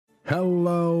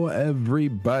Hello,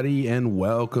 everybody, and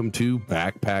welcome to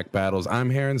Backpack Battles. I'm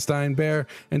Herenstein Bear,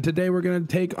 and today we're going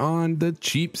to take on the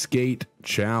Cheapskate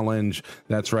Challenge.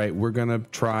 That's right, we're going to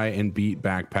try and beat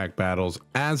Backpack Battles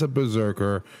as a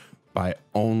Berserker by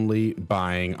only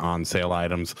buying on sale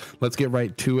items. Let's get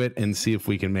right to it and see if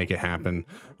we can make it happen.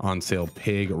 On sale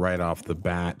pig right off the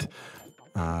bat.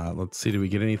 Let's see, do we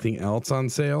get anything else on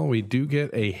sale? We do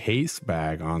get a haste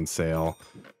bag on sale.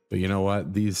 But you know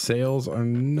what? These sales are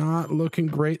not looking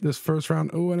great this first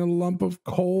round. Oh, and a lump of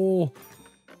coal.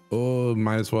 Oh,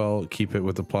 might as well keep it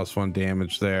with the +1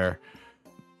 damage there.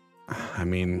 I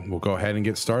mean, we'll go ahead and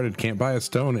get started. Can't buy a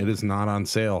stone. It is not on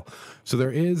sale. So there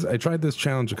is, I tried this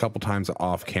challenge a couple times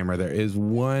off camera. There is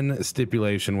one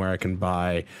stipulation where I can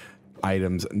buy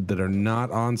items that are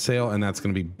not on sale, and that's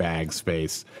going to be bag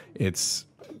space. It's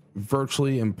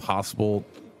virtually impossible.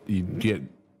 You get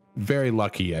very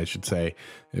lucky, I should say,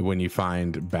 when you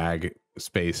find bag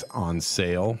space on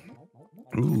sale.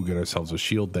 Ooh, get ourselves a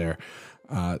shield there.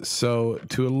 So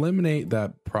to eliminate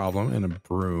that problem, and a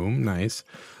broom, nice,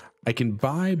 I can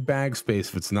buy bag space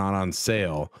if it's not on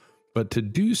sale, but to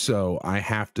do so, I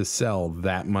have to sell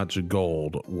that much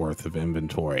gold worth of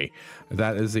inventory.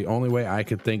 That is the only way I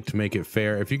could think to make it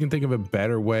fair. If you can think of a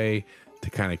better way to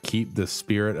kind of keep the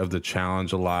spirit of the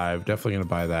challenge alive, definitely going to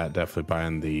buy that. Definitely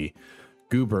buying the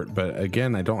Goobert, but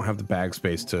again, I don't have the bag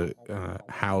space to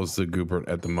house the Goobert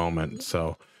at the moment,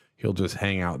 so he'll just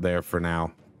hang out there for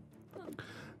now.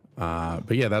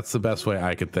 But yeah, that's the best way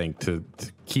I could think to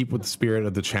keep with the spirit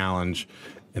of the challenge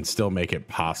and still make it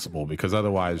possible, because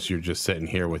otherwise you're just sitting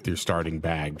here with your starting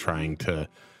bag trying to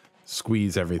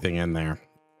squeeze everything in there.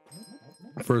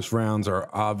 First rounds are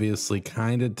obviously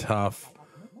kind of tough.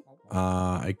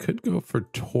 I could go for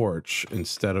torch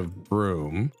instead of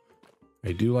broom.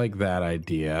 I do like that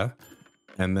idea.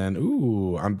 And then,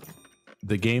 ooh,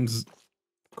 the game's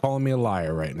calling me a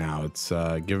liar right now. It's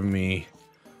giving me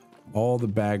all the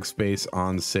bag space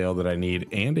on sale that I need,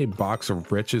 and a box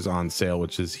of riches on sale,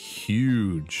 which is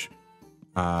huge,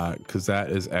 because that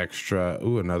is extra.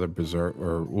 Ooh, another berserk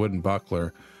or wooden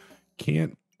buckler.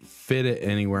 Can't fit it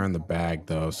anywhere in the bag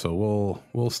though, so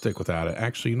we'll stick without it.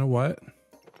 Actually, you know what?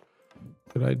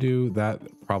 Could I do that?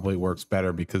 Probably works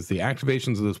better, because the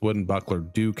activations of this wooden buckler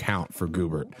do count for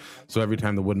Goobert. So every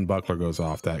time the wooden buckler goes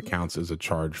off, that counts as a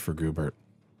charge for Goobert,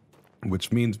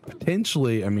 which means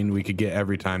potentially, I mean, we could get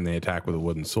every time they attack with a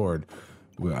wooden sword,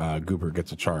 Goobert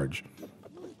gets a charge.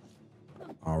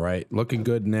 All right, looking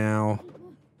good now.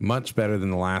 Much better than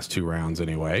the last two rounds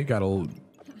anyway. Got a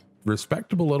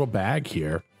respectable little bag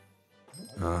here.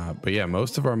 But yeah,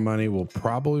 most of our money will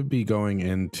probably be going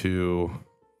into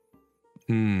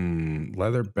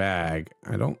leather bag.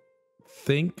 I don't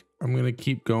think I'm gonna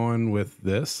keep going with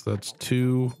this. That's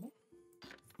 2,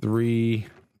 3.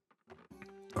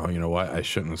 Oh, you know what? I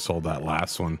shouldn't have sold that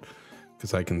last one,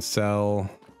 because I can sell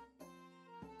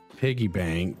piggy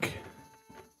bank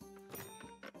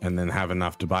and then have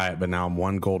enough to buy it. But now I'm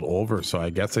 1 gold over, so I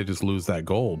guess I just lose that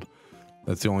gold.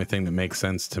 That's the only thing that makes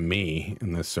sense to me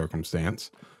in this circumstance.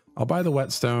 I'll buy the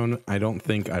whetstone. I don't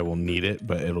think I will need it,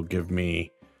 but it'll give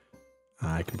me,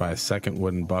 I can buy a second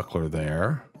wooden buckler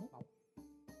there.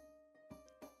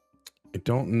 I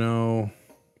don't know.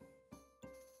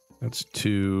 That's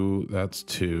 2. That's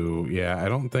 2. Yeah, I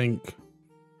don't think.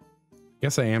 I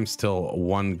guess I am still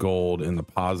 1 gold in the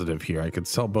positive here. I could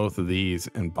sell both of these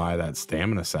and buy that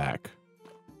stamina sack.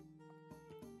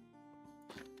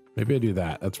 Maybe I do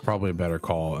that. That's probably a better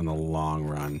call in the long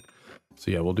run. So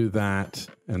yeah, we'll do that.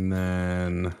 And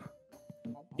then,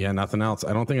 yeah, nothing else.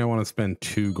 I don't think I want to spend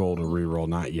 2 gold to reroll.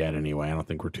 Not yet anyway. I don't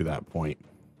think we're to that point.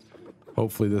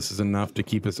 Hopefully this is enough to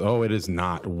keep us. Oh, it is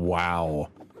not. Wow.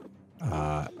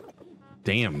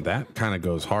 Damn, that kind of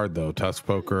goes hard though. Tusk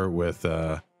poker with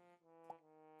a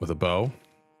bow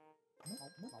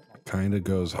kind of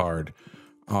goes hard.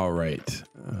 All right,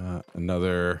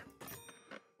 another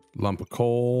lump of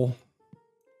coal,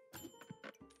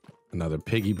 another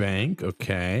piggy bank.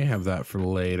 Okay, have that for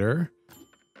later.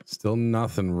 Still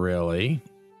nothing really.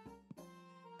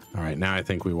 All right, now I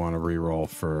think we want to reroll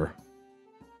for.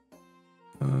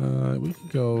 We can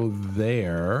go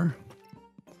there.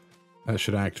 That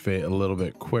should activate a little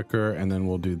bit quicker, and then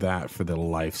we'll do that for the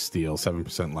life steal,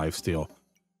 7% life steal.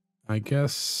 I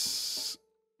guess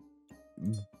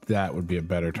that would be a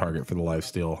better target for the life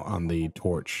steal on the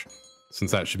torch,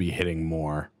 since that should be hitting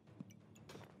more.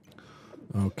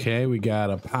 Okay, we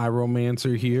got a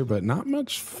pyromancer here, but not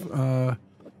much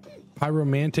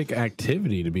pyromantic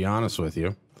activity, to be honest with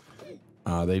you.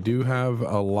 They do have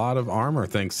a lot of armor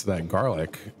thanks to that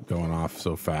garlic going off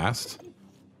so fast.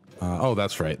 Oh,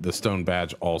 that's right. The stone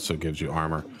badge also gives you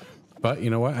armor. But you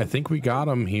know what? I think we got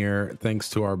him here thanks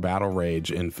to our battle rage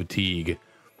and fatigue.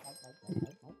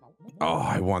 Oh,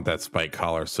 I want that spike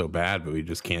collar so bad, but we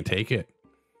just can't take it.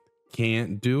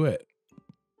 Can't do it.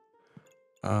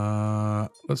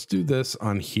 Let's do this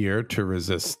on here to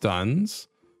resist stuns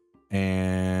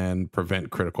and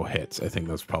prevent critical hits. I think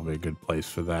that's probably a good place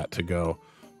for that to go.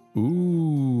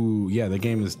 Ooh, yeah, the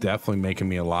game is definitely making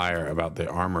me a liar about the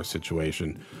armor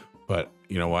situation. But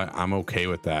you know what? I'm okay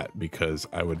with that because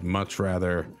I would much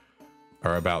rather,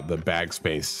 or about the bag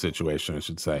space situation, I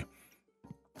should say.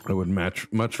 I would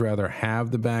much rather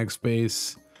have the bag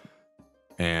space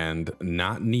and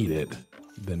not need it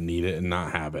than need it and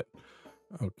not have it.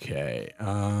 Okay.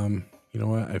 You know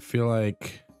what? I feel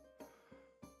like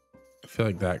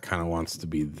that kind of wants to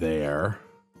be there.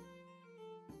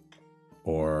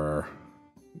 Or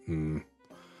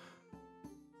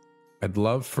I'd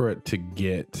love for it to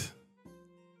get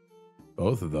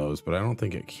both of those, but I don't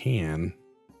think it can.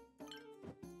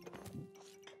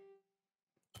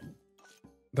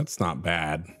 That's not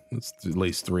bad. That's at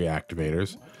least 3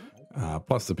 activators,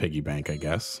 plus the piggy bank, I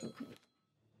guess.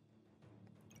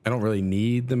 I don't really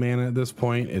need the mana at this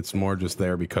point. It's more just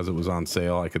there because it was on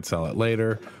sale. I could sell it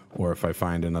later, or if I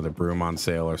find another broom on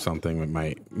sale or something,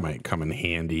 it might come in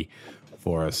handy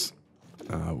for us.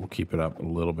 We'll keep it up a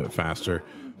little bit faster.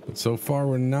 But so far,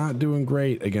 we're not doing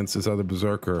great against this other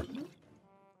Berserker.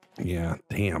 Yeah,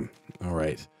 damn. All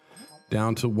right.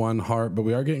 Down to 1 heart, but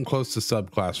we are getting close to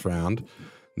subclass round.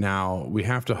 Now, we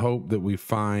have to hope that we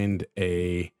find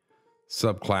a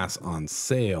subclass on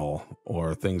sale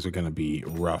or things are going to be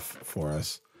rough for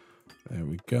us. There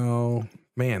we go.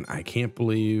 Man, I can't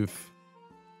believe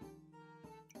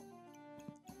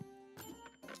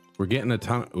we're getting a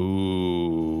ton.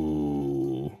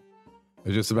 Ooh. I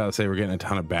was just about to say we're getting a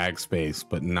ton of bag space,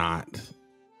 but not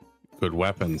good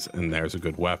weapons. And there's a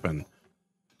good weapon.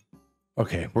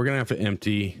 Okay, we're going to have to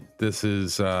empty. This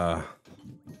is, oh,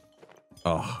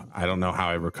 I don't know how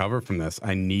I recover from this.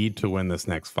 I need to win this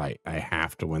next fight. I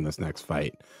have to win this next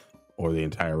fight or the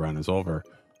entire run is over.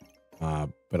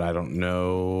 But I don't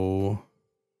know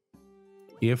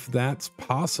if that's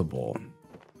possible.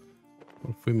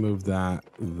 What if we move that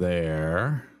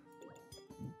there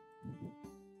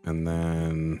and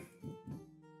then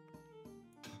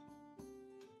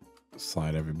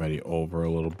slide everybody over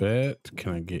a little bit?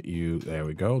 Can I get you? There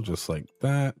we go. Just like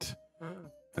that.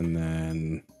 And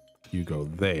then you go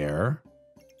there.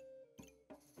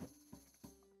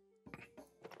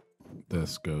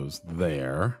 This goes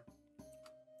there.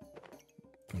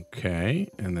 Okay.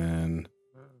 And then,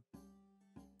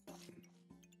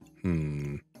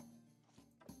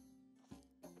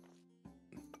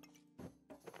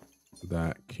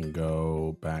 that can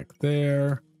go back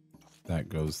there. That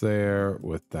goes there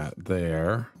with that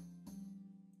there.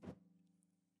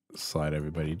 Slide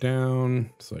everybody down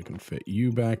so I can fit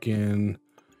you back in,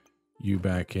 you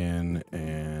back in,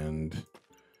 and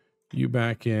you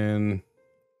back in.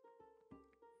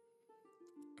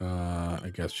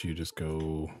 I guess you just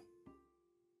go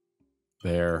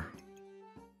there.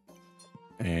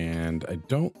 And I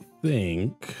don't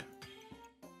think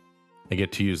I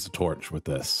get to use the torch with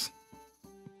this.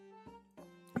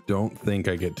 Don't think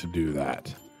I get to do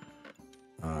that.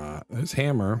 There's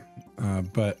hammer,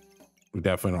 but we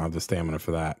definitely don't have the stamina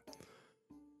for that.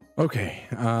 Okay.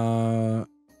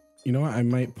 You know what? I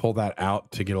might pull that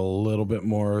out to get a little bit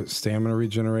more stamina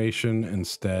regeneration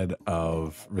instead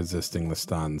of resisting the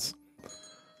stuns.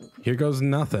 Here goes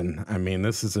nothing. I mean,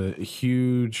 this is a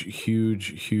huge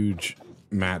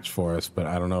match for us, but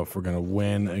I don't know if we're going to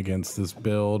win against this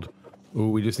build. Ooh,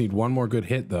 we just need one more good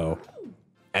hit though.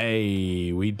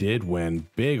 Hey, we did win.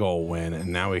 Big ol' win.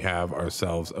 And now we have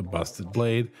ourselves a busted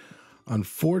blade.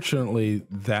 Unfortunately,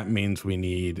 that means we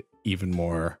need even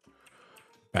more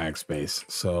bag space.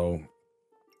 So,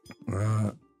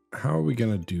 how are we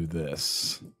going to do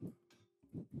this?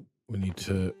 We need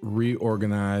to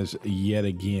reorganize yet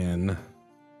again.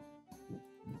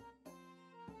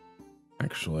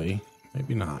 Actually,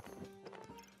 maybe not.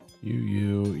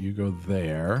 You go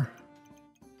there.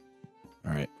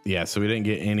 All right. Yeah, so we didn't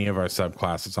get any of our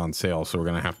subclasses on sale, so we're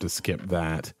going to have to skip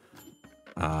that.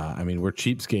 I mean, we're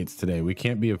cheapskates today. We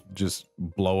can't be just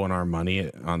blowing our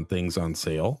money on things on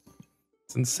sale.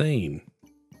 It's insane.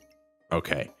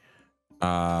 Okay.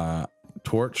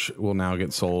 Torch will now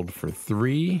get sold for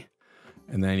 3.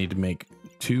 And then I need to make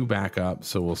 2 back up.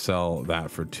 So we'll sell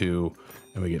that for 2.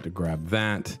 And we get to grab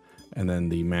that. And then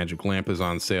the magic lamp is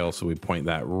on sale. So we point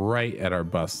that right at our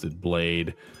busted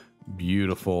blade.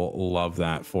 Beautiful. Love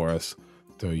that for us.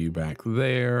 Throw you back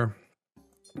there.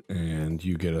 And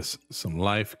you get us some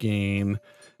life gain.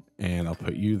 And I'll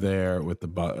put you there with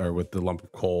the with the lump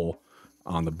of coal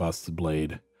on the busted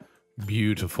blade.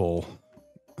 Beautiful.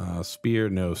 Spear.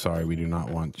 No, sorry, we do not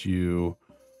want you.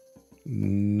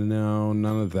 No,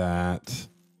 none of that.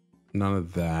 None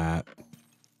of that.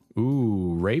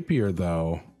 Ooh, rapier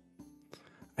though.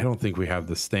 I don't think we have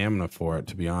the stamina for it,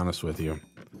 to be honest with you.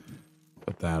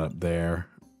 Put that up there.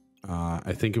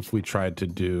 I think if we tried to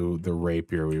do the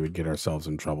rapier, we would get ourselves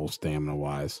in trouble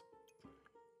stamina-wise.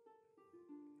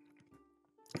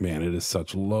 Man, it is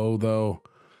such low though.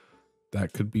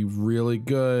 That could be really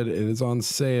good. It is on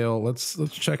sale. Let's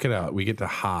check it out. We get to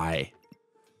high.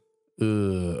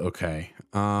 Okay.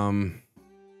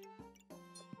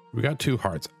 We got 2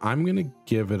 hearts. I'm gonna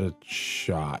give it a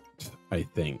shot, I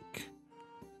think.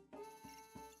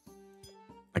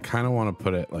 I kind of want to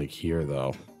put it like here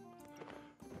though.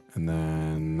 And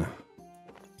then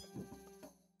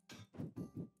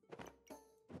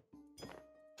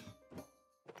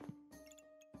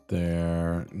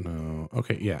there. No.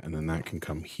 Okay, yeah, and then that can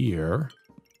come here.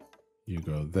 You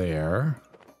go there.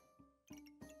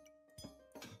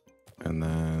 And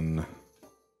then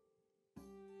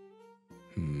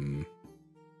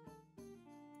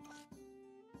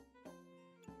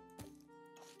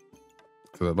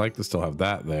because I'd like to still have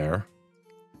that there.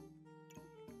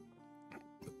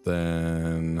 But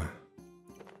then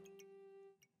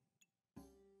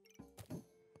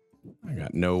I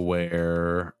got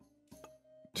nowhere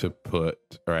to put,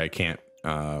 or I can't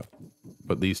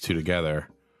put these 2 together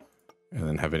and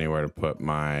then have anywhere to put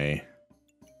my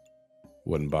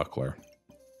wooden buckler.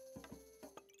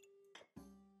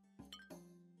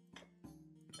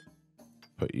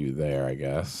 Put you there, I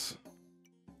guess.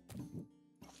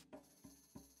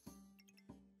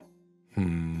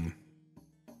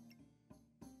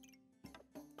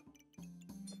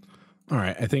 All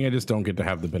right, I think I just don't get to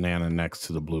have the banana next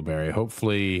to the blueberry.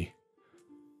 Hopefully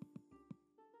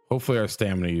our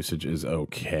stamina usage is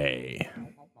okay.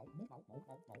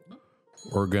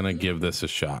 We're gonna give this a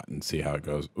shot and see how it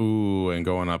goes. Ooh, and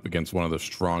going up against one of the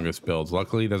strongest builds.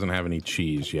 Luckily, he doesn't have any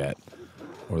cheese yet,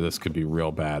 or this could be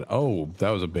real bad. Oh, that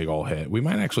was a big old hit. We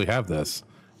might actually have this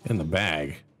in the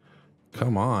bag.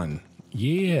 Come on.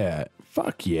 Yeah.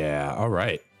 Fuck yeah. All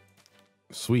right.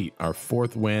 Sweet. Our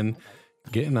 4th win.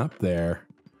 Getting up there.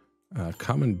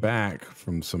 Coming back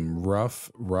from some rough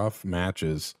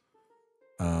matches.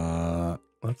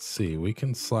 Let's see. We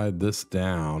can slide this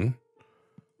down.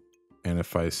 And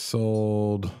if I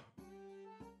sold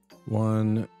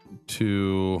 1,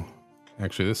 2...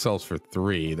 Actually, this sells for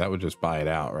 3. That would just buy it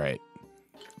out, right?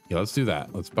 Yeah, let's do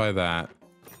that. Let's buy that.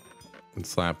 And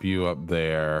slap you up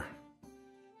there.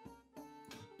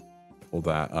 Pull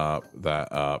that up,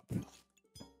 that up.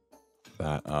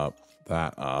 That up,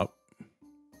 that up.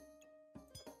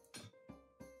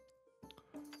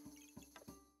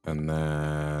 And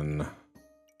then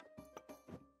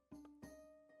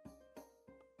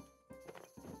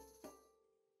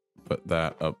put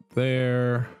that up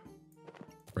there.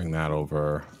 Bring that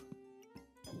over.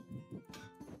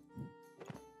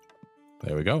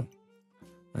 There we go.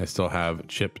 I still have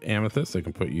chipped amethyst. I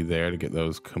can put you there to get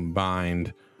those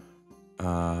combined.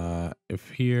 If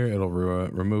here, it'll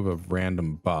remove a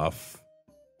random buff.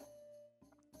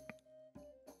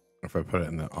 If I put it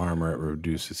in the armor, it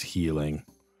reduces healing.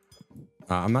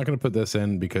 I'm not going to put this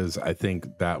in because I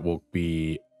think that will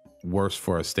be worse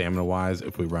for us stamina-wise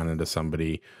if we run into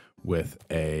somebody with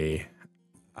a...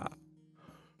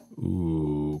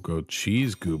 ooh, go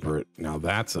cheese goober. Now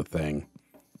that's a thing.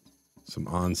 Some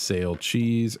on sale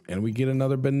cheese, and we get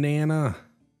another banana.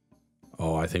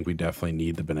 Oh, I think we definitely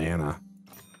need the banana.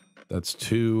 That's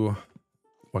 2.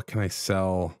 What can I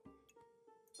sell?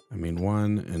 I mean,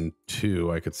 1 and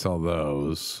 2, I could sell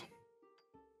those.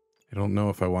 I don't know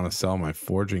if I want to sell my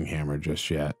forging hammer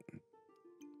just yet.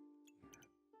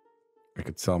 I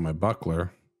could sell my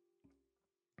buckler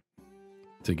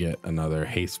to get another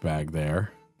haste bag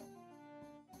there,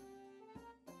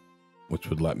 which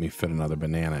would let me fit another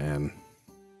banana in.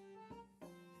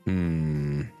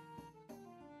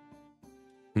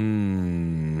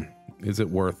 Is it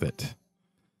worth it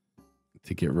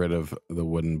to get rid of the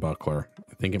wooden buckler?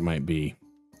 I think it might be.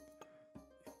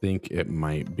 I think it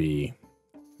might be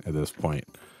at this point.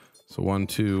 So 1,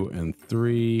 2, and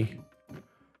 3.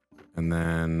 And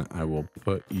then I will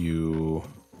put you...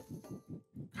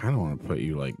 kind of want to put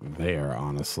you like there,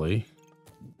 honestly.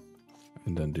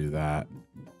 And then do that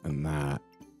and that.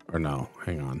 Or no,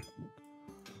 hang on.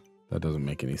 That doesn't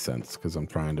make any sense because I'm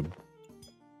trying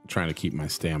to keep my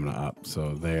stamina up.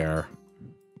 So there.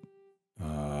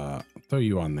 Throw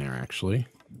you on there, actually.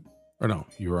 Or no,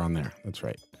 you were on there. That's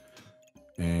right.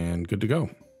 And good to go.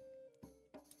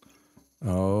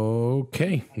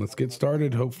 Okay, let's get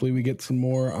started. Hopefully we get some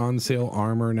more on sale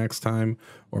armor next time,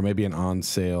 or maybe an on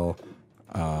sale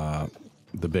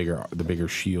the bigger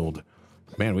shield.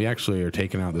 Man, we actually are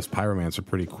taking out this pyromancer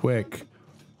pretty quick.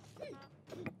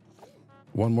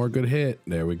 One more good hit.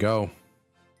 There we go.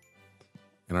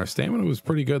 And our stamina was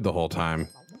pretty good the whole time.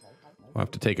 We'll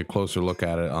have to take a closer look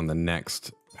at it on the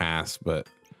next pass, but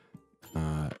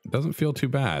it doesn't feel too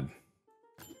bad.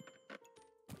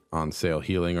 On sale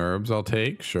healing herbs I'll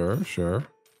take. Sure.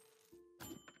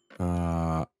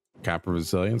 Kappa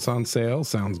resilience on sale.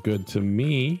 Sounds good to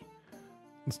me.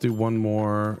 Let's do one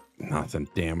more. Nothing.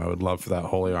 Damn, I would love for that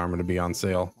holy armor to be on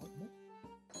sale.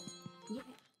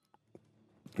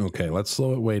 Okay, let's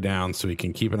slow it way down so we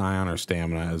can keep an eye on our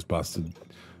stamina as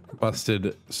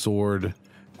busted sword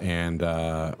and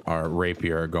our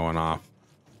rapier are going off.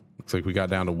 Looks like we got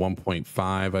down to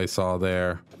 1.5 I saw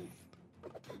there.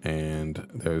 And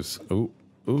there's down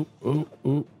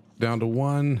to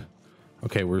 1.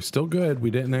 Okay, we're still good. We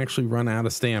didn't actually run out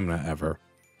of stamina ever.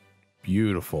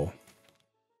 Beautiful.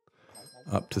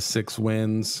 Up to 6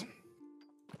 wins.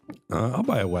 I'll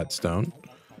buy a whetstone.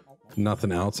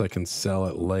 Nothing else, I can sell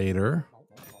it later.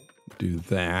 Do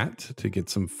that to get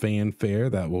some fanfare.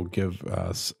 That will give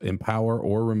us empower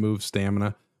or remove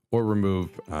stamina, or remove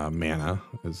mana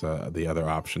is the other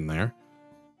option there.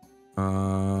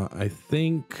 I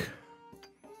think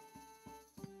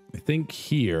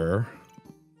here,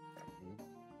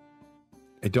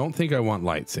 I don't think I want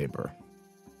lightsaber.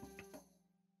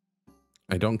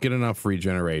 I don't get enough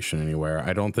regeneration anywhere.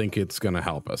 I don't think it's going to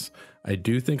help us. I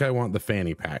do think I want the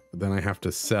fanny pack, but then I have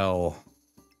to sell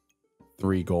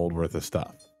 3 gold worth of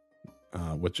stuff,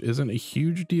 which isn't a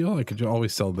huge deal. I could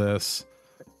always sell this.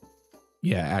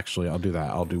 Yeah, actually, I'll do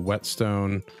that. I'll do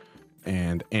whetstone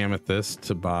and amethyst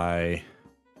to buy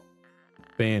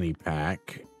fanny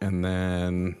pack, and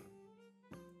then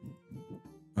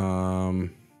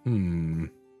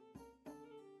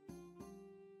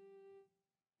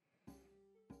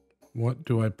what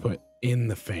do I put in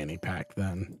the fanny pack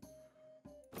then?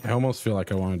 I almost feel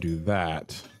like I want to do that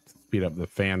to speed up the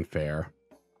fanfare.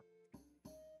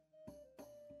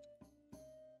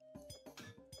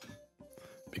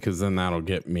 Because then that'll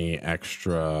get me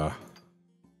extra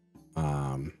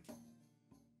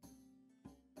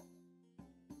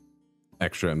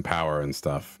extra empower and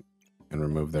stuff and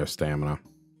remove their stamina.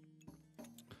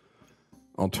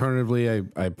 Alternatively,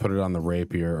 I put it on the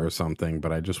rapier or something,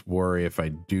 but I just worry if I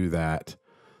do that,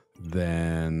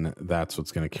 then that's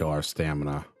what's going to kill our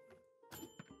stamina.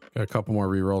 Got a couple more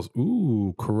rerolls.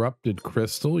 Ooh, corrupted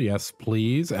crystal. Yes,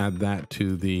 please add that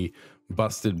to the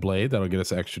busted blade. That'll get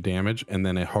us extra damage. And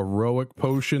then a heroic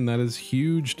potion. That is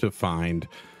huge to find,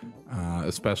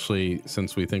 especially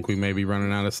since we think we may be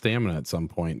running out of stamina at some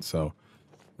point. So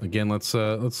again, let's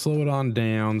slow it on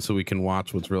down so we can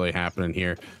watch what's really happening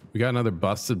here. We got another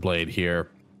busted blade here.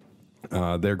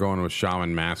 They're going with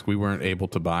Shaman Mask. We weren't able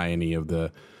to buy any of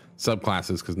the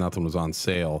subclasses because nothing was on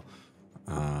sale.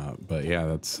 But yeah,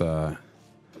 that's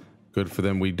good for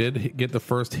them. We did get the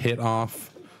first hit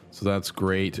off, so that's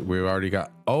great. We already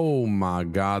got, oh my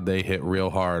god, they hit real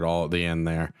hard all at the end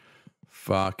there.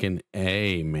 Fucking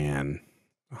A, man.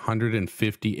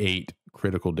 158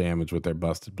 critical damage with their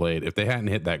busted blade. If they hadn't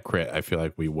hit that crit, I feel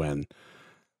like we win.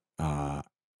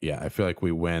 Yeah, I feel like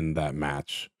we win that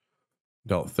match.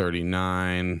 Dealt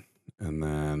 39, and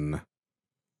then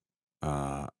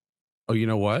oh, you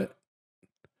know what?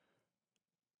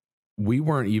 We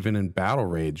weren't even in battle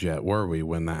rage yet, were we,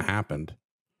 when that happened?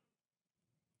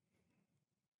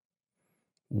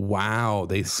 Wow,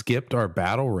 they skipped our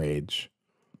battle rage.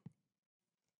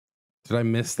 Did I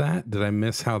miss that? Did I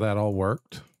miss how that all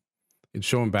worked? It's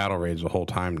showing battle rage the whole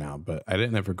time now, but I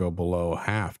didn't ever go below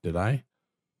half, did I?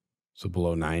 So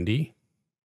below 90?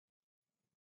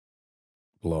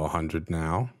 Below 100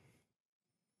 now?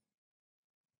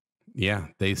 Yeah,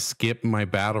 they skipped my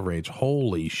battle rage.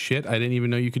 Holy shit, I didn't even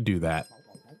know you could do that.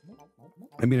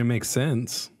 I mean, it makes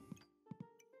sense.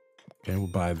 Okay, we'll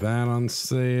buy that on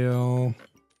sale.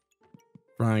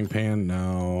 Frying pan,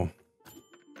 no.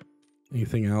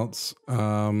 Anything else?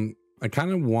 I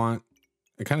kind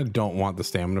of don't want the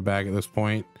stamina bag at this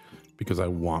point because I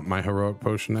want my heroic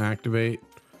potion to activate.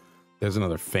 There's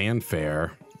another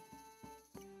fanfare.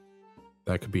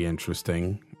 That could be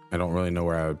interesting. I don't really know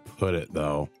where I would put it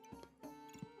though.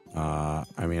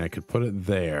 I mean, I could put it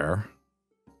there,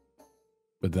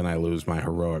 but then I lose my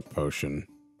heroic potion.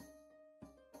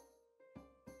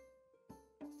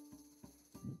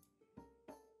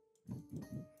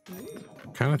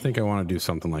 Kind of think I want to do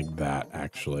something like that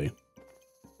actually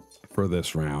for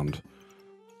this round.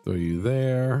 Throw you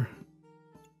there.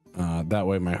 That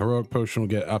way my heroic potion will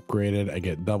get upgraded. I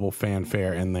get double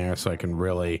fanfare in there so I can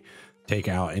really take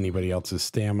out anybody else's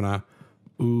stamina.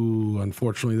 Ooh,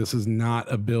 unfortunately, this is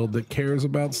not a build that cares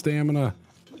about stamina.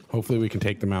 Hopefully we can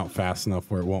take them out fast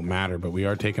enough where it won't matter, but we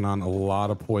are taking on a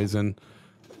lot of poison.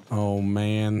 Oh,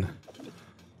 man.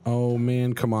 Oh,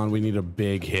 man. Come on. We need a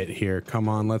big hit here. Come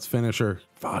on. Let's finish her.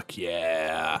 Fuck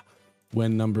yeah.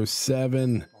 Win number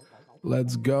 7.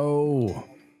 Let's go.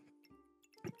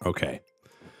 Okay.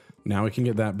 Now we can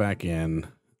get that back in.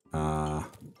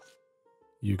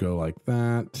 You go like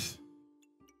that.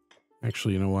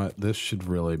 Actually, you know what? This should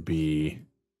really be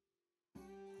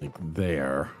like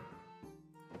there.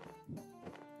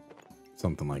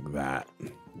 Something like that.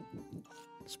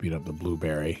 Speed up the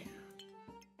blueberry.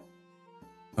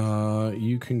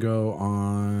 You can go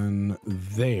on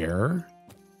there.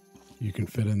 You can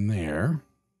fit in there.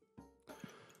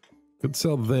 Could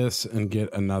sell this and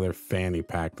get another fanny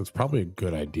pack. That's probably a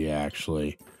good idea,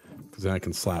 actually, because then I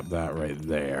can slap that right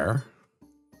there.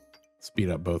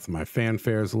 Speed up both of my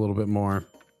fanfares a little bit more.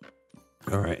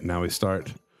 All right, now we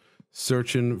start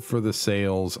searching for the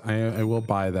sales. I will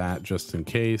buy that just in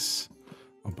case.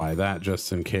 I'll buy that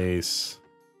just in case.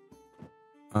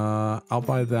 I'll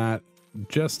buy that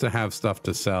just to have stuff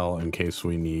to sell in case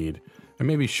we need. I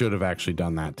maybe should have actually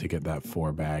done that to get that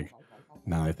 4 bag.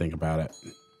 Now that I think about it.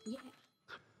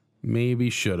 Maybe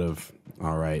should have.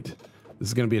 All right. This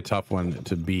is going to be a tough one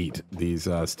to beat. These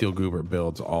Steel Goobert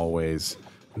builds always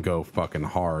go fucking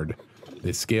hard.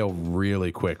 They scale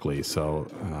really quickly, so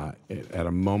at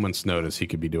a moment's notice, he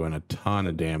could be doing a ton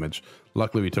of damage.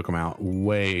 Luckily, we took him out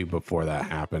way before that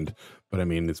happened. But I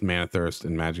mean, his Mana Thirst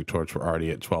and Magic Torch were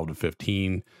already at 12 to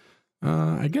 15.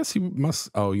 I guess he must...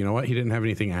 Oh, you know what? He didn't have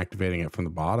anything activating it from the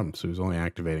bottom, so he was only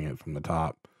activating it from the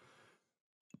top.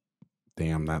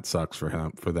 Damn, that sucks for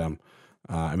him, for them.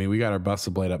 I mean, we got our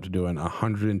Busted Blade up to doing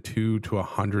 102 to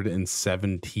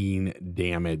 117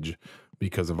 damage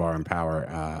because of our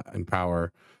Empower.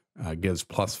 Empower gives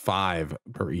 +5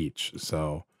 per each,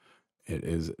 so it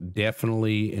is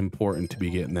definitely important to be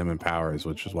getting them Empowers,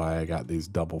 which is why I got these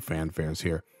double fanfares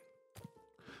here.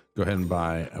 Go ahead and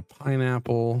buy a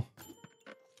pineapple.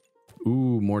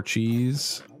 Ooh, more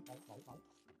cheese.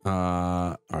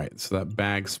 All right, so that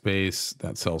bag space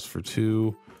that sells for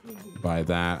 2. Buy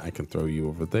that. I can throw you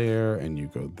over there and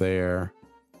you go there.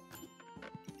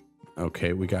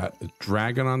 Okay, we got a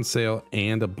dragon on sale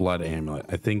and a blood amulet.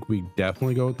 I think we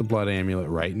definitely go with the blood amulet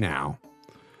right now.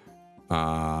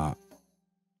 The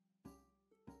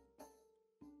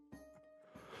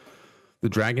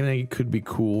dragon egg could be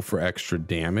cool for extra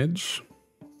damage.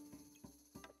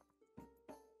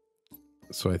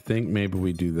 So I think maybe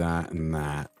we do that and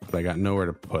that, but I got nowhere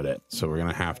to put it. So we're going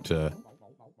to have to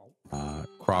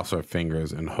cross our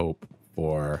fingers and hope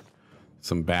for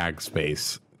some bag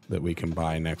space that we can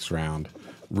buy next round.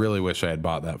 Really wish I had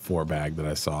bought that 4 bag that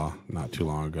I saw not too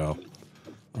long ago.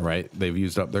 All right, they've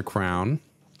used up their crown.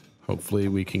 Hopefully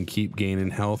we can keep gaining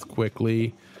health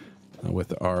quickly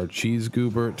with our cheese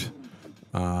goobert.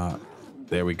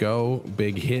 There we go.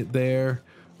 Big hit there.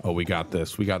 Oh, we got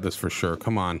this. We got this for sure.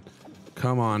 Come on.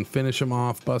 Come on, finish him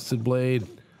off, Busted Blade.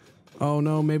 Oh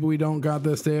no, maybe we don't got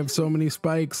this. They have so many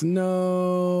spikes.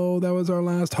 No, that was our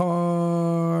last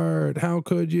heart. How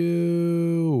could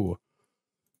you?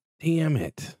 Damn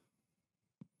it.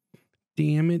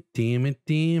 Damn it, damn it,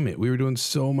 damn it. We were doing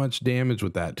so much damage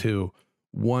with that too.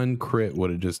 1 crit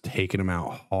would have just taken him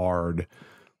out hard.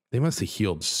 They must have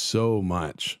healed so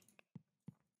much.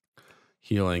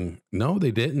 Healing. No,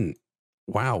 they didn't.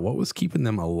 Wow, what was keeping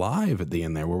them alive at the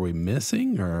end there? Were we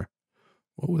missing or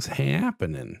what was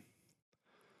happening?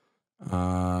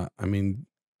 I mean,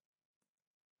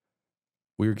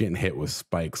 we were getting hit with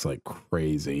spikes like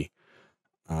crazy.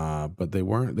 But they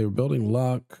weren't. They were building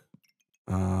luck.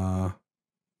 That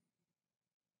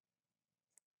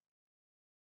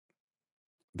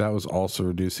was also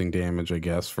reducing damage, I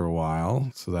guess, for a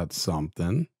while. So that's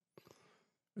something.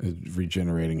 It's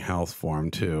regenerating health for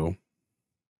him too.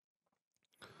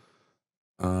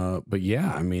 But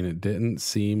yeah, I mean, it didn't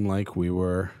seem like we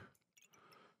were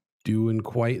doing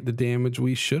quite the damage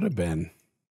we should have been.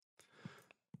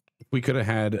 We could have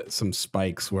had some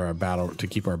spikes where our battle to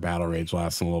keep our battle rage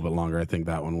lasting a little bit longer. I think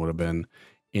that one would have been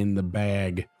in the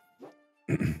bag,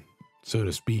 so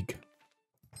to speak.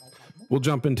 We'll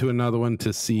jump into another one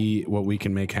to see what we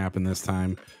can make happen this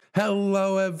time.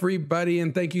 Hello everybody,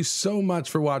 and thank you so much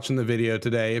for watching the video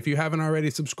today. If you haven't already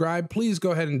subscribed, please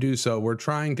go ahead and do so. We're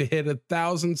trying to hit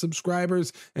 1,000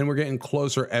 subscribers and we're getting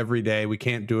closer every day. We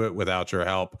can't do it without your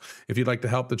help. If you'd like to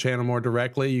help the channel more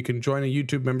directly, you can join a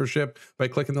YouTube membership by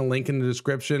clicking the link in the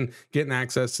description, getting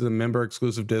access to the member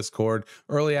exclusive Discord,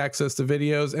 early access to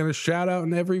videos, and a shout out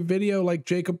in every video like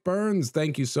Jacob Burns.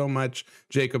 Thank you so much,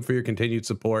 Jacob, for your continued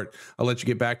support. I'll let you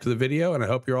get back to the video, and I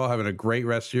hope you're all having a great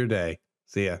rest of your day.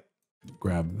 See ya.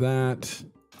 Grab that.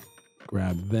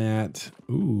 Grab that.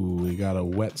 Ooh, we got a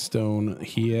whetstone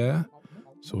here.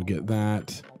 So we'll get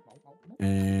that.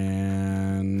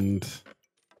 And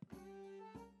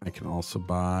I can also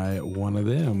buy one of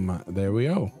them. There we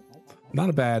go. Not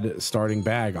a bad starting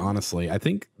bag, honestly. I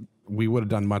think we would have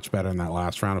done much better in that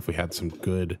last round if we had some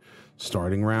good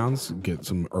starting rounds, get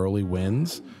some early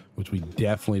wins, which we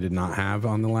definitely did not have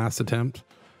on the last attempt.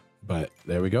 But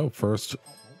there we go. First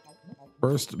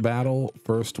battle,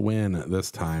 first win this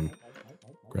time.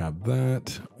 Grab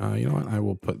that. You know what? I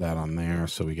will put that on there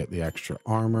so we get the extra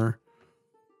armor.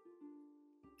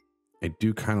 I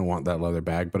do kind of want that leather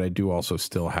bag, but I do also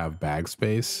still have bag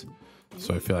space.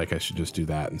 So I feel like I should just do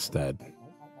that instead.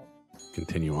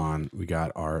 Continue on. We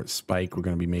got our spike. We're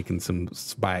going to be making some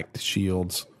spiked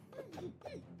shields.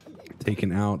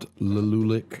 Taking out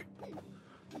Lalulik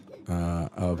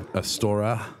of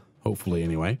Astora. Hopefully,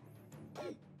 anyway.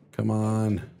 Come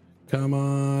on. Come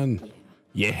on.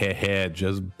 Yeah,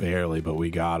 just barely, but we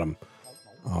got him.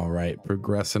 All right,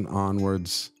 progressing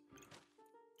onwards.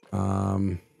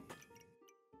 We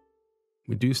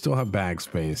do still have bag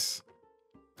space.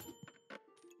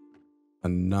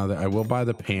 I will buy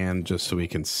the pan just so we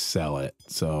can sell it.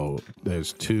 So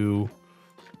there's 2,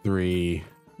 3,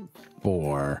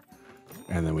 4,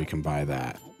 and then we can buy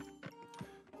that.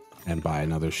 And buy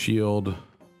another shield.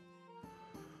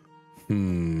 I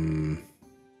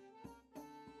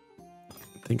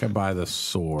think I buy the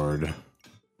sword.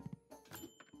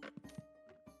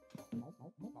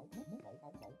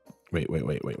 Wait.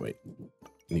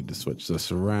 Need to switch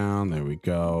this around. There we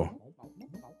go.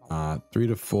 3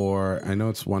 to 4. I know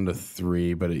it's 1 to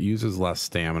 3, but it uses less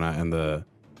stamina, and the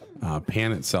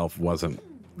pan itself wasn't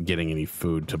getting any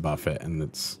food to buff it, and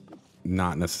it's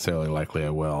not necessarily likely I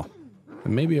will.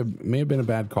 It may have been a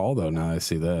bad call though. Now that I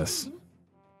see this.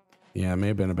 Yeah, it may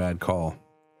have been a bad call.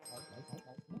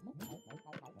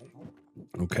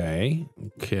 Okay,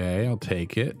 I'll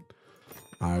take it.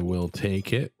 I will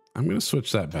take it. I'm going to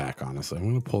switch that back, honestly. I'm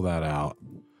going to pull that out,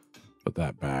 put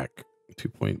that back.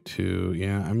 2.2.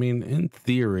 Yeah, I mean, in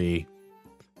theory,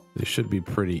 they should be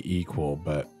pretty equal,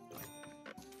 but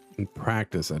in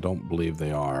practice, I don't believe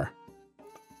they are.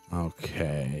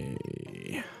 Okay.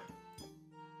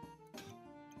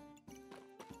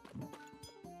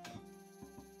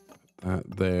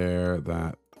 That there,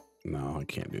 that, no, I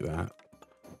can't do that.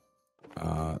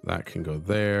 That can go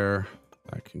there.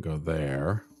 That can go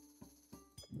there.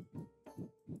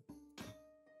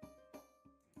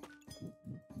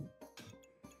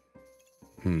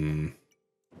 You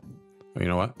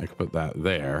know what? I could put that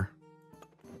there.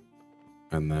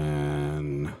 And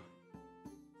then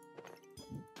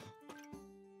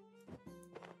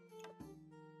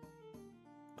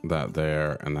that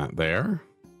there and that there.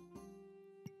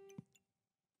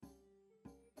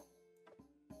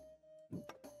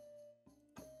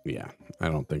 Yeah, I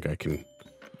don't think I can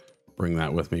bring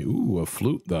that with me. Ooh, a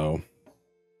flute though.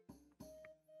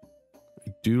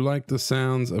 I do like the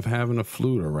sounds of having a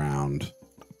flute around.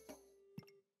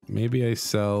 Maybe I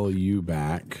sell you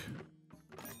back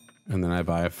and then I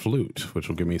buy a flute, which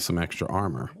will give me some extra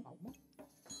armor.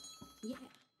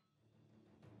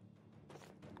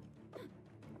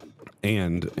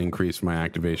 And increase my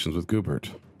activations with Goobert.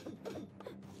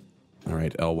 All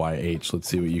right, LYH, let's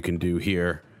see what you can do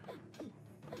here.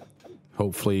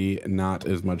 Hopefully not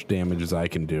as much damage as I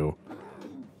can do.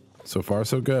 So far,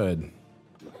 so good.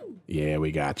 Yeah,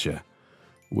 we got you.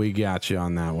 We got you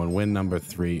on that one. Win number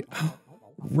 3.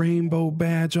 Rainbow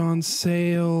badge on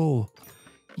sale.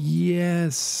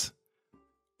 Yes.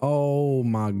 Oh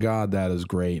my God, that is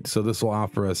great. So this will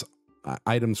offer us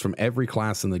items from every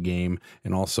class in the game,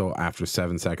 and also after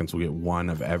 7 seconds we'll get 1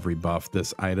 of every buff.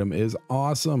 This item is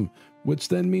awesome, which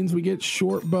then means we get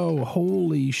short bow.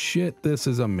 Holy shit, this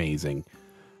is amazing.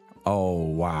 Oh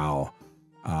wow.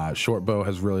 Short bow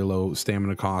has really low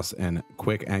stamina costs and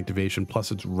quick activation,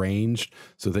 plus it's ranged,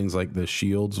 so things like the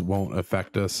shields won't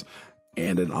affect us.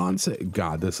 And an onset.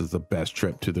 God, this is the best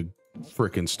trip to the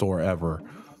freaking store ever.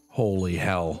 Holy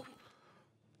hell.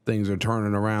 Things are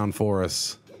turning around for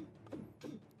us.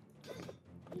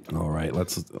 All right,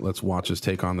 let's watch us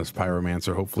take on this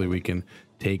pyromancer. Hopefully we can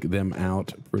take them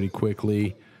out pretty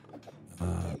quickly.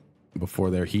 before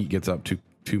their heat gets up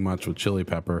too much with chili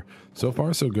pepper. So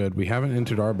far, so good. We haven't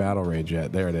entered our battle rage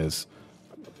yet. There it is.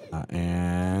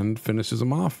 And finishes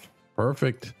them off.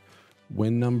 Perfect.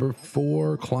 Win number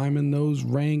 4, climbing those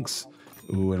ranks.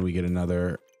 Ooh, and we get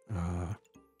another,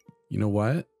 you know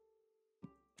what?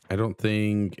 I don't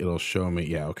think it'll show me.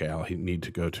 Yeah, okay. I'll need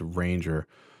to go to Ranger.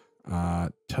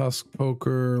 Tusk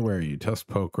Poker. Where are you? Tusk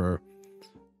Poker.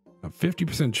 A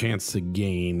 50% chance to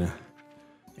gain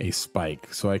a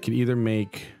spike. So I could either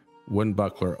make Wooden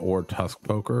Buckler or Tusk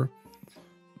Poker.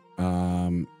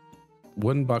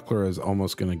 Wooden Buckler is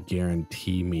almost going to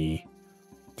guarantee me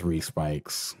 3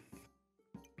 spikes.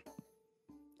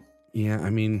 Yeah, I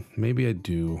mean, maybe I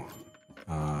do.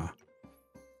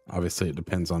 Obviously, it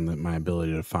depends on my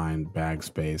ability to find bag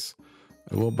space.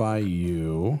 I will buy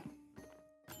you.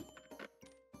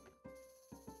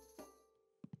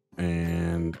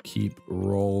 And keep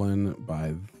rolling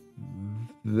by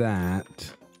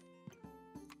that.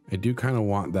 I do kind of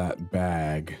want that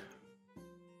bag.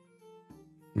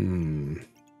 Don't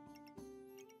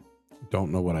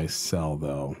know what I sell,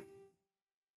 though.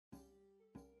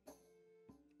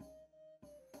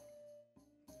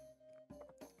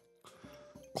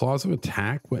 Claws of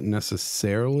Attack wouldn't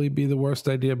necessarily be the worst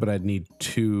idea, but I'd need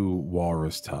 2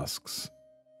 walrus tusks.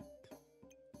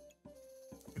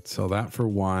 I'd sell that for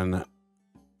 1,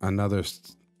 another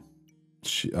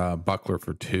buckler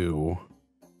for 2.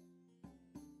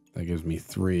 That gives me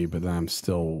 3, but then I'm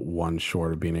still 1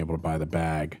 short of being able to buy the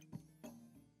bag.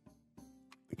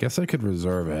 I guess I could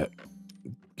reserve it.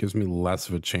 Gives me less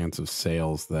of a chance of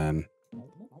sales then.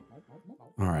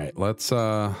 All right, let's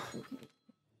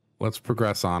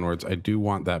progress onwards. I do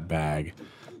want that bag.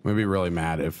 I'm gonna be really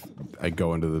mad if I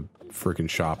go into the freaking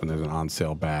shop and there's an on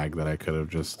sale bag that I could have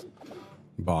just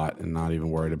bought and not even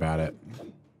worried about it.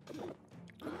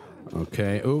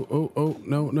 Okay. Oh,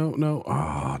 no.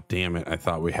 Ah, oh, damn it. I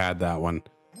thought we had that one.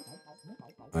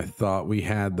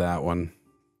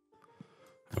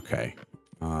 Okay.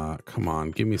 Come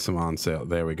on. Give me some on sale.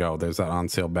 There we go. There's that on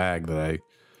sale bag that I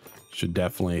should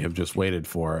definitely have just waited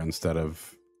for instead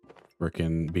of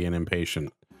freaking being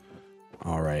impatient.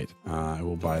 All right. I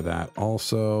will buy that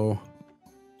also.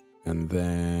 And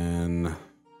then...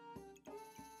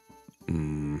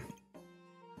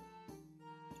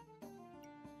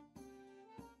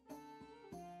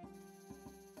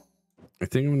 I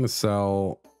think I'm going to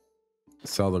sell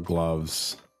the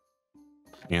gloves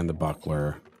and the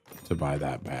buckler to buy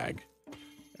that bag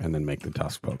and then make the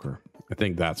tusk poker. I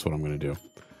think that's what I'm going to do.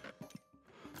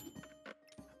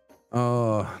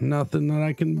 Oh, nothing that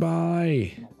I can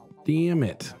buy. Damn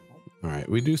it. All right.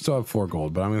 We do still have 4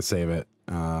 gold, but I'm going to save it.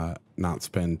 Not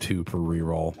spend 2 per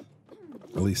reroll.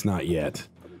 At least not yet.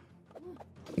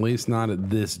 At least not at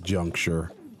this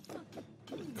juncture.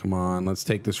 Come on, let's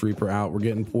take this Reaper out. We're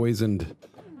getting poisoned.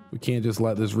 We can't just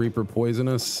let this Reaper poison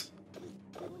us.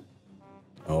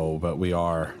 Oh, but we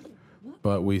are.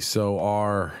 But we so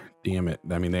are. Damn it.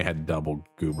 I mean, they had double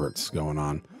Gooberts going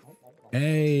on.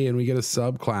 Hey, and we get a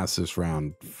subclass this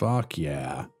round. Fuck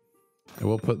yeah. I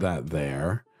will put that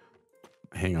there.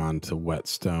 Hang on to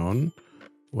Whetstone.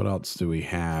 What else do we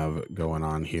have going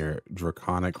on here?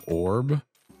 Draconic Orb.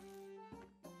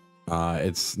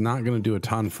 It's not going to do a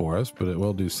ton for us, but it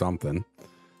will do something.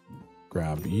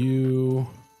 Grab you.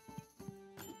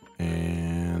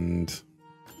 And...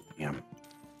 yeah.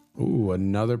 Ooh,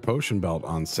 another potion belt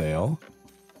on sale.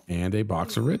 And a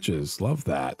box of riches. Love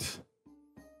that.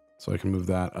 So I can move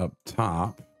that up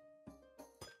top.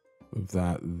 Move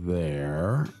that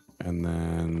there. And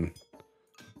then...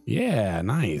 yeah,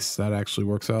 nice. That actually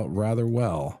works out rather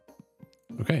well.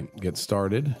 Okay, get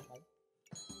started.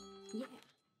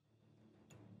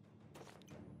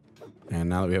 And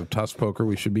now that we have Tusk Poker,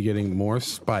 we should be getting more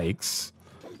spikes.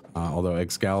 Although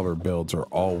Excalibur builds are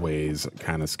always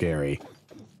kind of scary.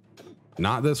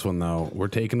 Not this one, though. We're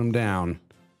taking them down.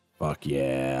 Fuck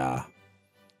yeah.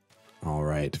 All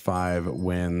right, 5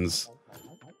 wins.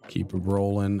 Keep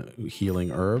rolling.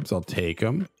 Healing herbs. I'll take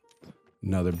them.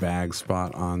 Another bag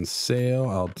spot on sale.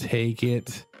 I'll take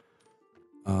it.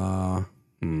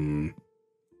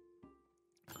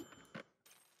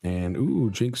 And,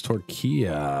 ooh, Jinx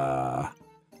Torquilla.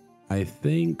 I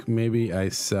think maybe I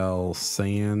sell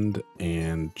sand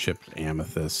and chipped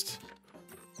amethyst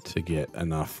to get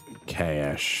enough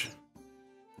cash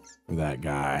for that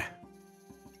guy.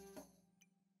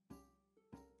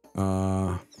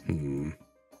 I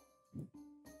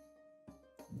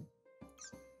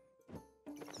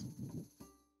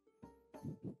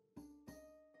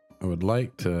would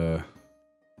like to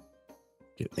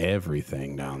get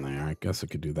everything down there. I guess I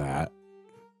could do that.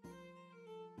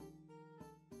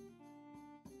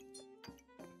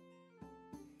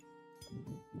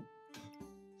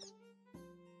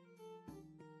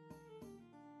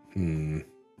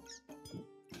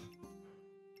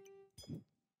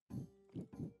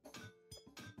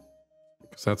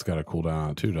 So that's got a cooldown on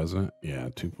it too, doesn't it? Yeah,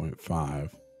 2.5.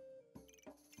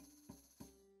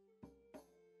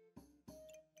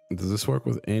 Does this work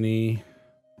with any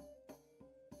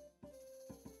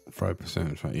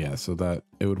 5%? Yeah, so that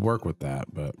it would work with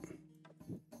that, but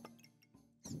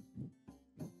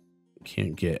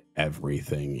can't get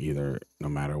everything either, no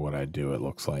matter what I do, it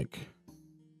looks like.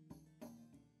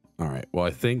 All right, well,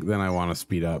 I think then I want to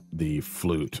speed up the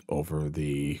flute over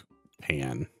the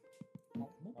pan.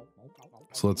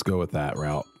 So let's go with that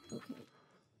route.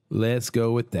 Let's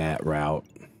go with that route.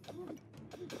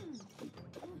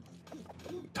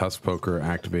 Tusk Poker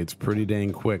activates pretty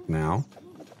dang quick now.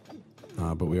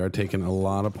 But we are taking a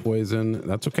lot of poison.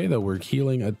 That's okay, though. We're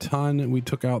healing a ton. We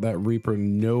took out that Reaper,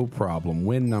 no problem.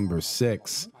 Win number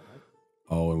 6.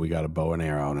 Oh, and we got a bow and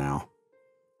arrow now.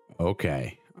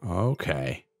 Okay.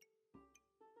 Okay.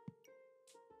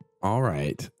 All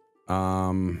right.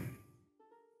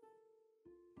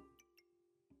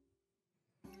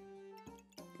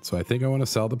 So I think I want to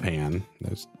sell the pan.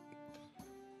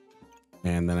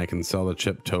 And then I can sell the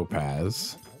chip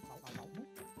topaz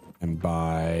and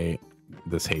buy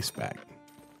this haste bag.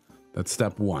 That's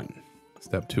step 1.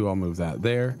 Step 2, I'll move that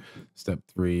there. Step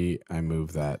 3, I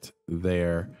move that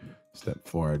there. Step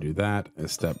 4, I do that. And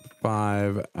step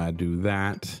 5, I do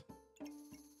that.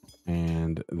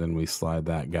 And then we slide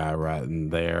that guy right in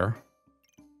there.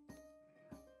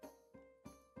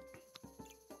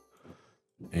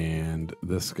 And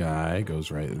this guy goes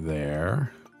right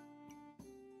there.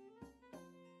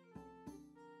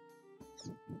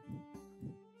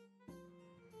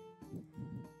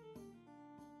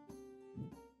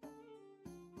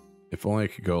 If only I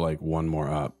could go like one more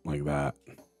up like that.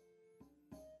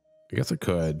 I guess I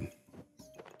could.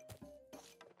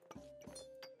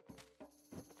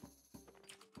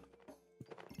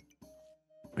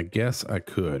 I guess I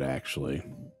could actually.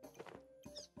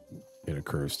 It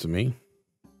occurs to me.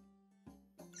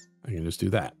 I can just do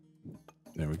that.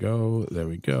 There we go. There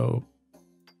we go.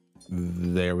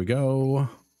 There we go.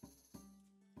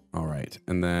 All right.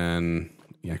 And then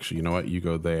actually, you know what? You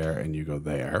go there and you go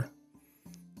there.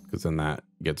 Because then that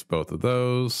gets both of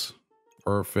those.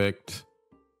 Perfect.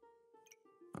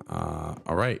 All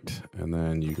right. And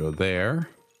then you go there.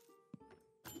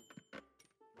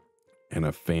 And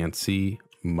a fancy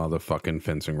motherfucking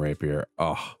fencing rapier.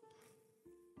 Oh.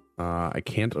 I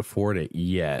can't afford it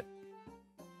yet.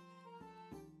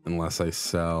 Unless I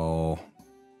sell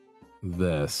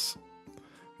this.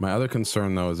 My other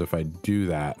concern, though, is if I do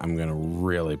that, I'm going to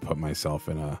really put myself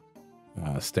in a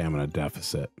stamina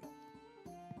deficit.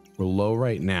 We're low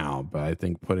right now, but I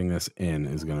think putting this in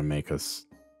is going to make us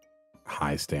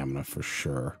high stamina for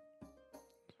sure.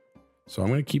 So I'm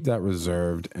going to keep that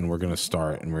reserved, and we're going to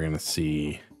start, and we're going to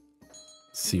see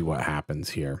what happens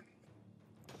here.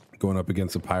 Going up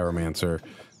against a pyromancer,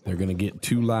 they're going to get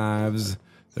 2 lives.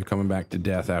 They're coming back to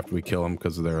death after we kill them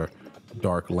because of their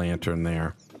dark lantern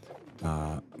there.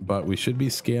 But we should be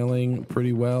scaling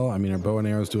pretty well. I mean, our bow and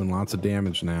arrow is doing lots of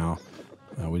damage now.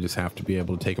 We just have to be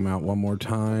able to take them out one more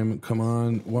time. Come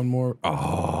on, one more.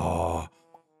 Oh,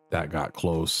 that got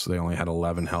close. They only had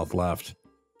 11 health left.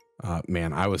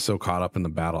 Man, I was so caught up in the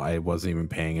battle, I wasn't even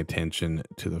paying attention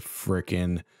to the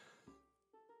frickin'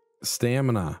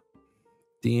 stamina.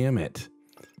 Damn it.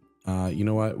 You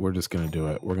know what? We're just going to do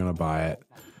it. We're going to buy it.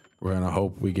 We're going to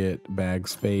hope we get bag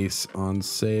space on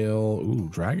sale. Ooh,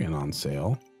 dragon on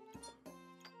sale.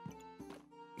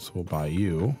 So we'll buy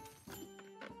you.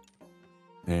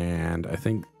 And I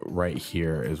think right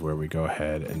here is where we go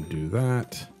ahead and do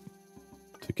that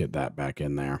to get that back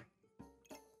in there.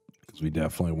 Because we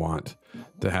definitely want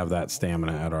to have that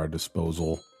stamina at our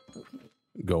disposal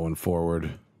going forward.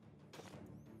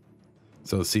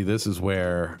 So see, this is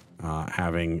where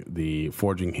having the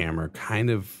forging hammer kind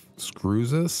of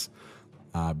screws us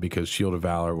because Shield of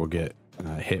Valor will get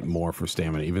hit more for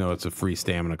stamina. Even though it's a free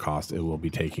stamina cost, it will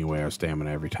be taking away our stamina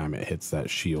every time it hits that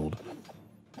shield.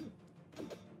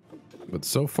 But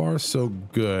so far, so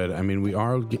good. I mean, we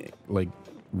are like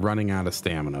running out of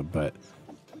stamina, but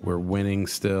we're winning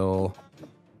still.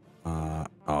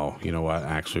 Oh, you know what?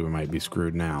 Actually, we might be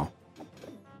screwed now.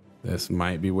 This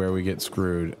might be where we get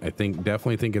screwed. I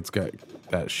definitely think it's got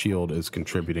that shield is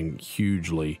contributing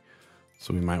hugely.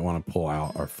 So we might want to pull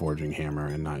out our forging hammer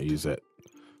and not use it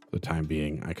for the time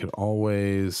being. I could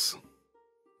always,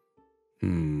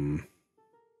 oh,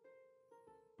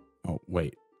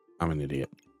 wait, I'm an idiot.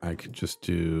 I could just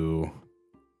do,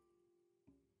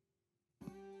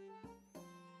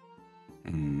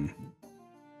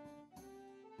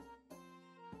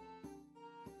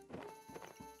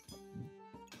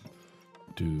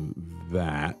 do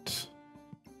that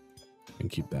and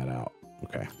keep that out.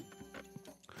 Okay.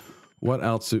 What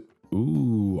else?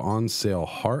 Ooh, on sale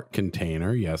heart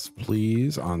container. Yes,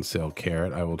 please. On sale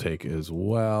carrot. I will take as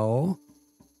well.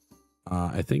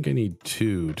 I think I need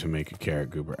 2 to make a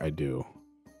carrot goober. I do.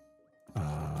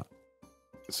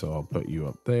 So I'll put you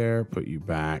up there, put you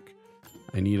back.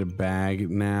 I need a bag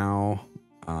now.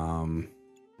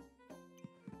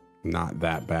 Not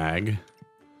that bag.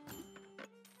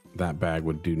 That bag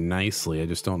would do nicely. I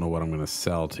just don't know what I'm going to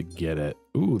sell to get it.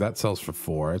 Ooh, that sells for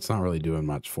 4. It's not really doing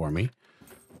much for me.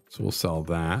 So we'll sell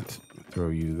that. Throw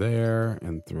you there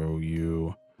and throw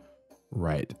you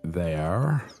right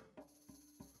there.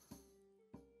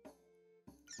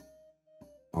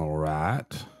 All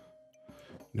right.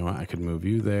 You know what? I could move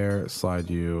you there, slide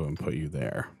you, and put you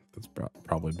there. That's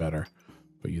probably better.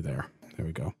 Put you there. There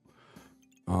we go.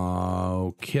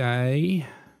 Okay.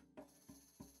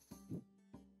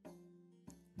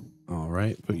 All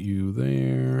right. Put you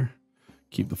there.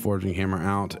 Keep the forging hammer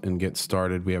out and get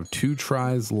started. We have 2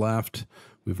 tries left.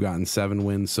 We've gotten 7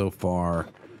 wins so far.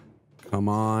 Come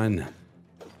on.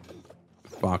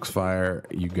 Foxfire,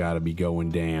 you got to be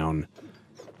going down.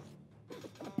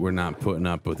 We're not putting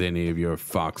up with any of your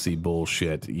foxy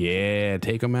bullshit. Yeah,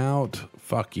 take them out.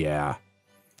 Fuck yeah.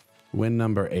 Win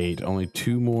number 8. Only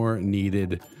 2 more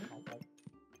needed.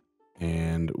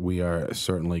 And we are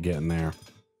certainly getting there.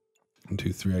 1,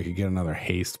 2, 3. I could get another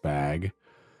haste bag.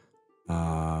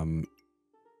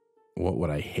 What would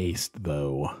I haste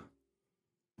though?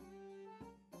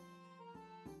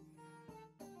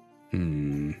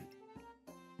 I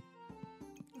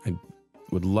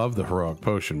would love the heroic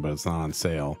potion, but it's not on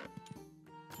sale.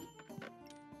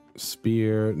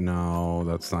 Spear, no,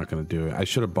 that's not going to do it. I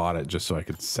should have bought it just so I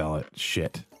could sell it.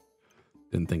 Shit.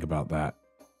 Didn't think about that.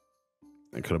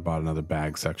 I could have bought another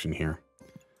bag section here.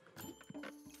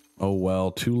 Oh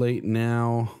well, too late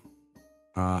now.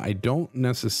 I don't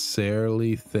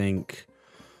necessarily think...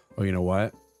 Oh, you know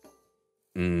what?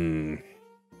 It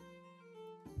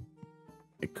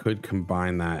could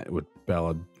combine that with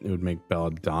Bella. It would make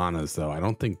Belladonna's, though. I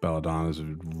don't think Belladonna's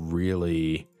would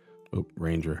really... Oh,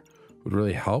 Ranger. Would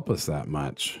really help us that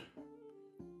much.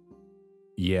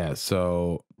 Yeah,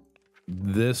 so...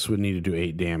 This would need to do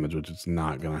 8 damage, which it's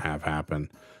not going to have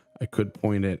happen. I could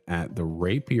point it at the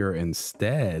rapier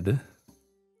instead.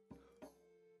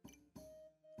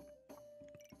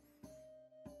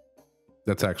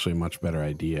 That's actually a much better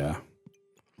idea.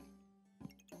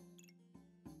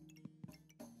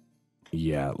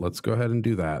 Yeah, let's go ahead and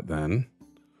do that then.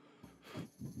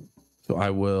 So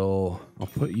I'll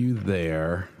put you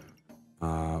there.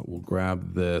 We'll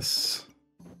grab this,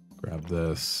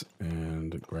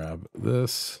 and grab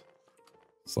this.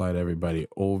 Slide everybody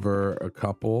over a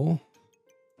couple.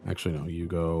 Actually, no, you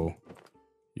go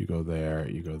there,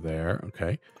 you go there.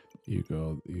 Okay.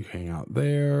 You hang out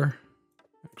there.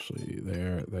 Actually,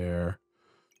 there.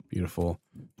 Beautiful.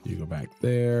 You go back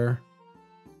there.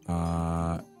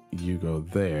 You go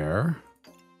there.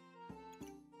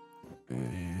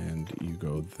 And you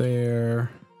go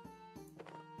there.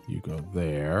 You go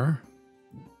there.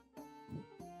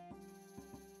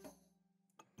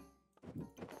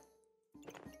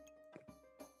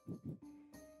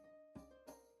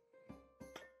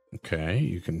 Okay,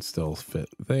 you can still fit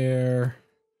there.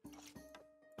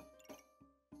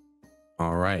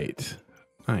 All right,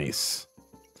 nice.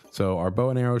 So our bow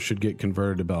and arrow should get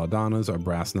converted to Belladonna's. Our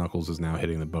brass knuckles is now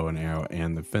hitting the bow and arrow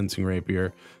and the fencing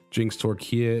rapier. Jinx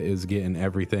Torquilla is getting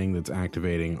everything that's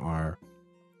activating our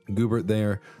Goobert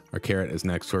there. Our carrot is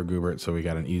next to our Goobert, so we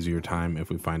got an easier time if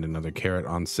we find another carrot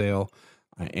on sale.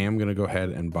 I am going to go ahead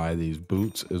and buy these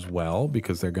boots as well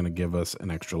because they're going to give us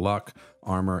an extra luck,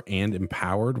 armor, and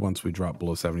empowered once we drop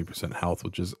below 70% health,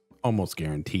 which is almost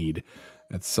guaranteed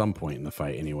at some point in the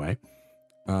fight anyway.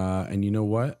 And you know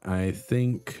what? I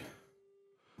think...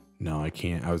 No, I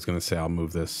can't. I was going to say I'll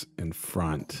move this in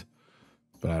front,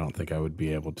 but I don't think I would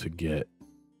be able to get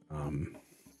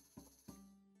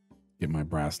my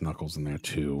brass knuckles in there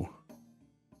too.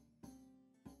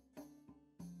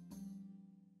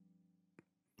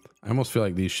 I almost feel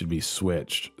like these should be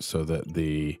switched so that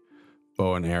the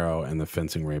bow and arrow and the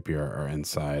fencing rapier are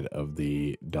inside of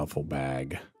the duffel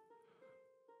bag.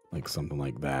 Like something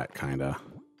like that, kind of.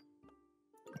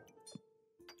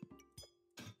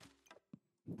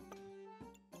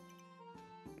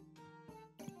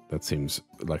 That seems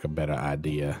like a better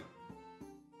idea.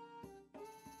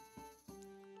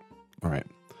 All right,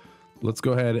 let's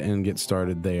go ahead and get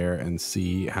started there and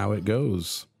see how it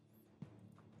goes.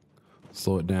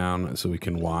 Slow it down so we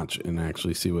can watch and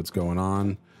actually see what's going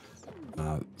on.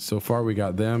 So far, we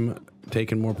got them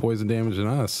taking more poison damage than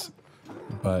us.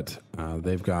 but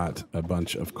they've got a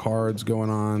bunch of cards going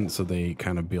on, so they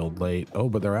kind of build late. Oh,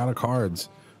 but they're out of cards.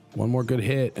 One more good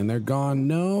hit and they're gone.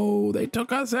 No, they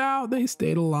took us out. They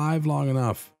stayed alive long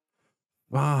enough.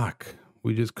 Fuck.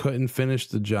 We just couldn't finish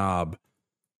the job.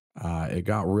 It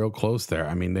got real close there.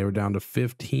 I mean, they were down to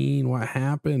 15. What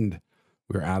happened?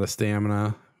 We were out of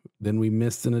stamina. Then we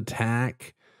missed an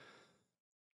attack.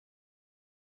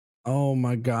 Oh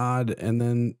my God. And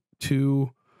then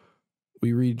 2,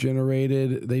 we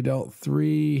regenerated. They dealt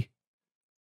 3.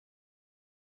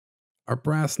 Our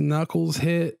brass knuckles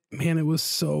hit. Man, it was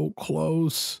so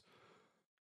close.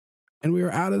 And we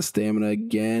were out of stamina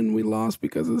again. We lost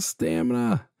because of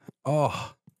stamina.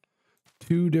 Oh,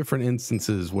 2 different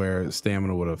instances where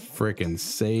stamina would have frickin'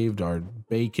 saved our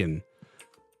bacon.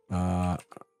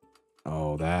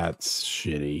 Oh, that's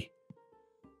shitty.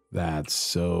 That's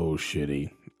so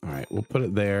shitty. All right, we'll put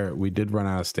it there. We did run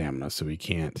out of stamina, so we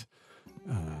can't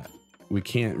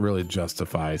really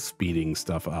justify speeding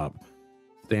stuff up.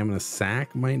 Stamina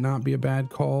sack might not be a bad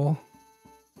call.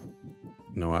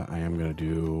 You know what? I am going to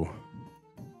do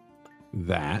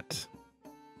that.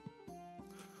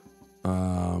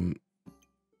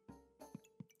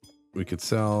 We could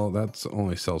sell, that's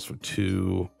only sells for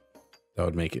 2. That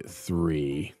would make it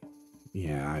 3.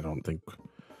 Yeah, I don't think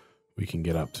we can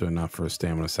get up to enough for a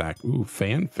stamina sack. Ooh,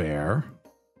 fanfare.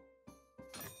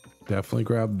 Definitely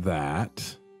grab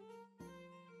that.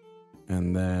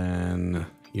 And then,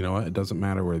 you know what? It doesn't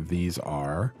matter where these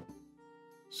are.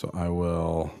 So I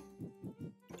will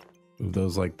move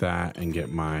those like that and get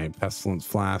my pestilence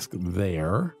flask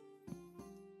there.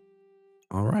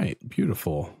 All right,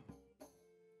 beautiful.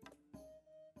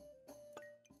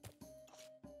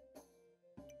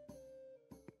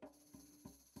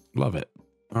 Love it.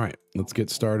 All right, let's get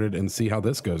started and see how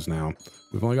this goes now.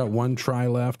 We've only got 1 try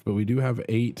left, but we do have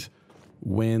 8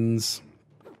 wins.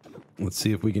 Let's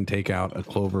see if we can take out a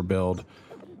clover build.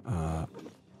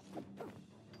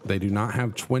 They do not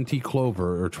have 20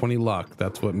 clover or 20 luck.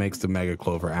 That's what makes the mega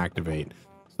clover activate.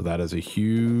 So that is a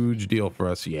huge deal for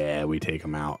us. Yeah, we take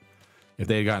them out. If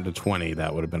they had gotten to 20,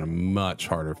 that would have been a much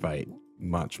harder fight.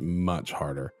 Much, much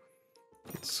harder.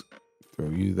 Let's throw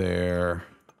you there.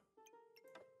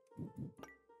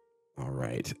 All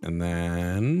right, and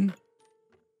then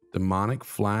demonic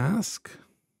flask.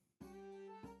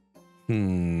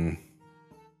 I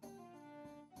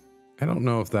don't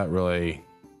know if that really,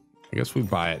 I guess we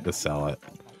buy it to sell it.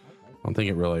 I don't think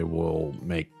it really will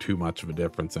make too much of a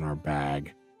difference in our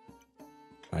bag.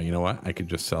 You know what? I could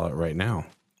just sell it right now.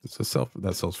 It's a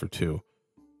that sells for 2.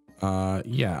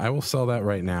 Yeah, I will sell that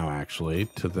right now, actually,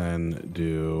 to then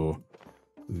do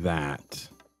that.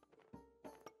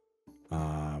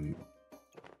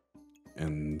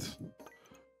 And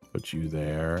put you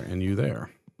there and you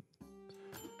there.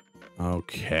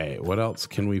 Okay, what else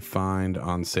can we find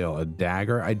on sale? A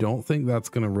dagger. I don't think that's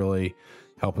going to really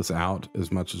help us out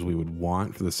as much as we would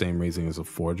want for the same reason as a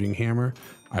forging hammer.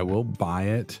 I will buy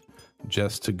it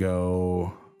just to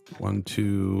go 1,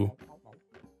 2.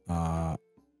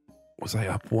 Was I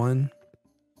up 1?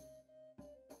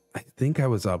 I think I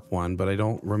was up 1, but I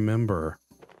don't remember.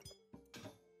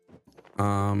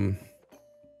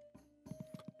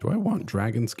 Do I want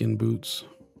dragon skin boots?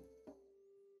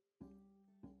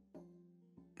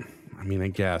 I mean, I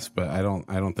guess, but I don't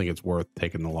think it's worth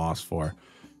taking the loss for.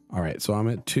 All right, so I'm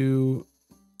at 2,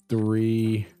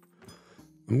 3.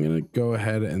 I'm gonna go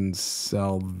ahead and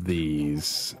sell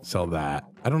these. Sell that.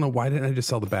 I don't know, why didn't I just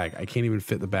sell the bag? I can't even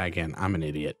fit the bag in. I'm an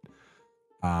idiot.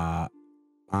 I'm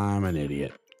an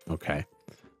idiot. Okay.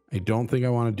 I don't think I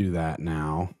want to do that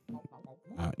now.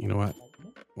 You know what?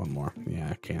 1 more. Yeah,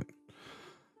 I can't.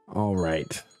 All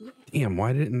right. Damn,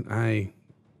 why didn't I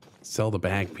sell the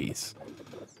bag piece?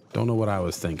 Don't know what I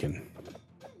was thinking.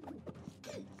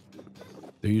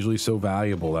 They're usually so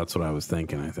valuable. That's what I was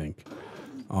thinking, I think.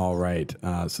 All right.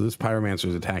 So this pyromancer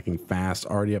is attacking fast,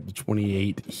 already up to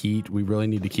 28 heat. We really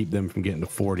need to keep them from getting to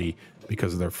 40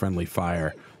 because of their friendly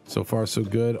fire. So far, so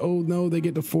good. Oh, no, they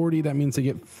get to 40. That means they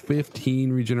get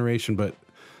 15 regeneration, but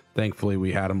thankfully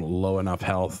we had them low enough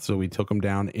health, so we took them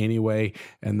down anyway,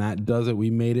 and that does it. We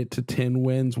made it to 10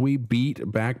 wins. We beat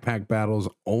backpack battles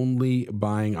only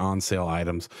buying on sale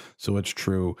items. So it's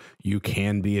true, you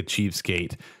can be a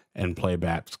cheapskate and play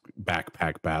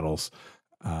backpack battles.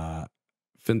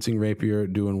 Fencing rapier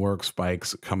doing work,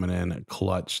 spikes coming in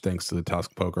clutch thanks to the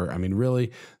tusk poker. I mean,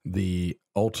 really, the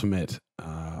ultimate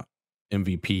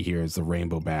MVP here is the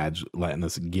rainbow badge, letting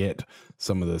us get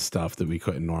some of the stuff that we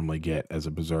couldn't normally get as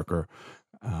a berserker.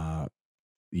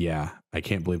 Yeah, I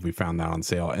can't believe we found that on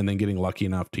sale, and then getting lucky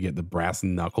enough to get the brass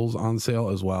knuckles on sale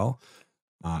as well.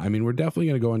 I mean, we're definitely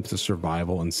going to go into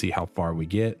survival and see how far we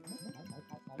get,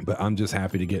 but I'm just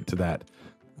happy to get to that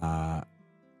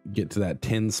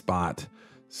 10 spot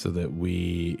so that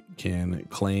we can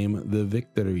claim the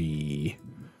victory.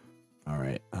 All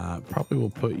right, probably will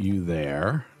put you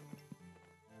there.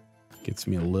 Gets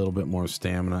me a little bit more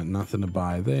stamina. Nothing to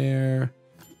buy there.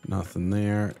 Nothing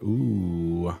there.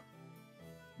 Ooh.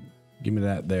 Give me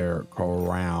that there,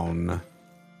 crown.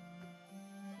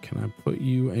 Can I put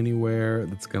you anywhere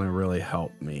that's going to really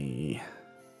help me?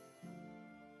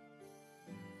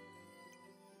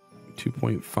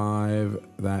 2.5.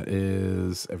 That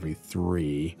is every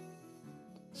 3.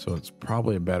 So it's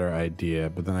probably a better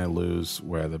idea, but then I lose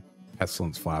where the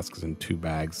pestilence flask is in 2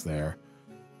 bags there.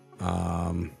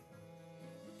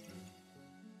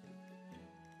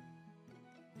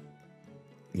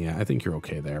 Yeah, I think you're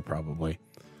okay there, probably.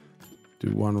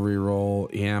 Do 1 reroll.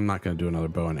 Yeah, I'm not going to do another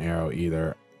bow and arrow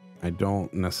either. I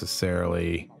don't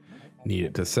necessarily need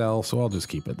it to sell, so I'll just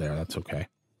keep it there. That's okay.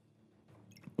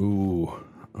 Ooh,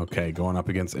 okay, going up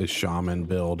against a shaman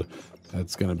build.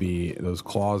 That's going to be, those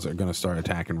claws are going to start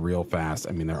attacking real fast.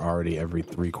 I mean, they're already every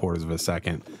 3/4 of a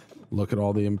second. Look at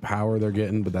all the empower they're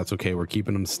getting, but that's okay. We're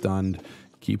keeping them stunned,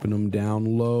 keeping them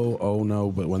down low. Oh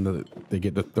no, but when they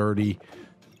get to 30,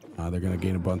 they're going to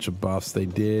gain a bunch of buffs. They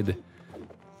did.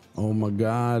 Oh my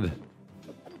God.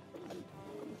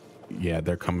 Yeah,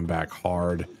 they're coming back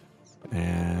hard.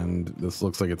 And this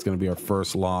looks like it's going to be our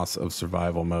first loss of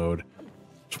survival mode.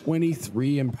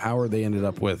 23 empower they ended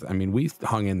up with. I mean, we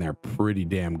hung in there pretty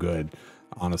damn good,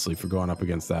 honestly, for going up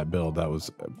against that build. That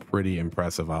was pretty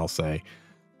impressive, I'll say.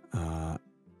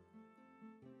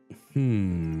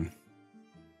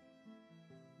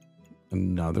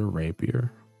 Another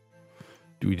rapier.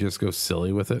 Do we just go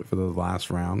silly with it for the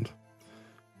last round?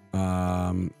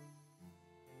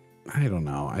 I don't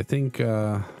know. I think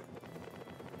I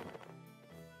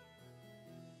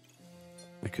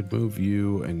could move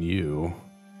you and you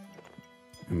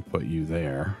and put you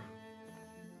there.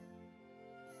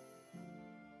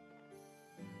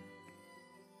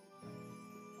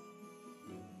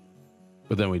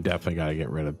 But then we definitely got to get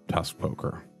rid of Tusk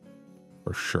Poker.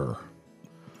 For sure.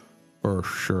 For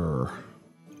sure.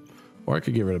 Or I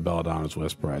could get rid of Belladonna's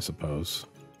Whisper, I suppose.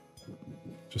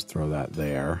 Just throw that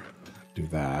there. Do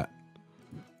that.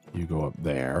 You go up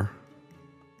there.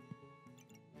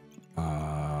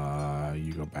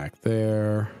 You go back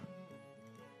there.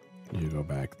 You go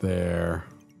back there.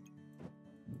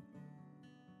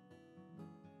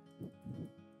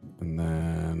 And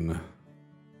then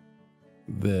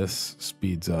this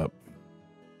speeds up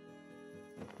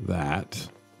that.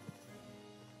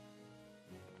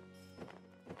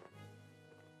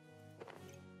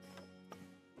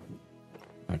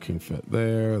 That can fit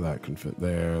there, that can fit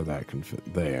there, that can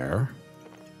fit there.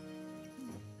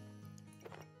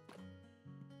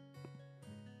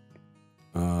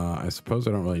 I suppose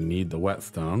I don't really need the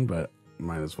whetstone, but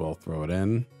might as well throw it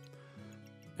in.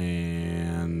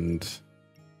 And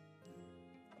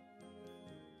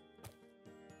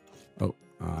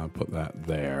put that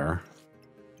there.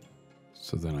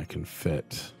 So then I can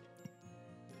fit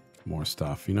more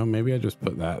stuff. You know, maybe I just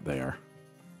put that there.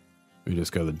 We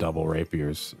just go the double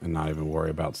rapiers and not even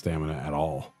worry about stamina at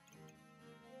all.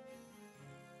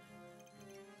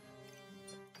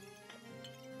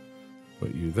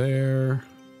 Put you there.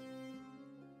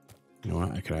 You know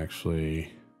what? I could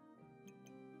actually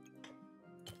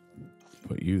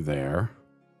put you there.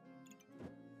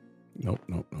 Nope,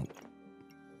 nope, nope.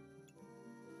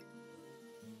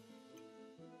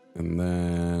 And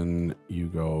then you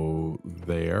go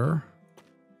there.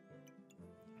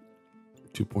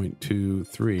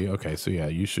 2.23. Okay, so yeah,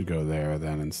 you should go there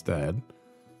then instead.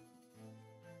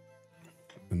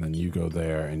 And then you go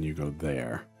there and you go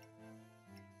there.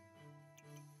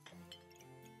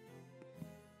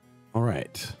 All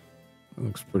right. That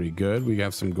looks pretty good. We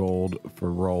have some gold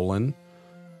for rolling.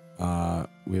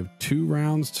 We have 2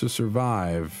 rounds to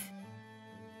survive.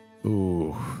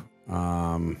 Ooh.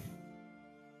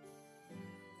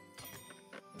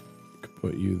 Could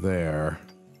put you there.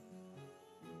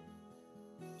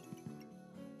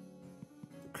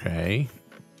 Okay.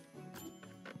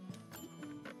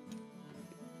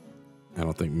 I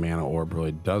don't think Mana Orb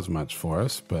really does much for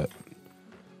us, but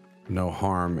no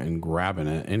harm in grabbing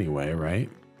it anyway, right?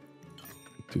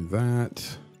 Do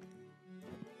that.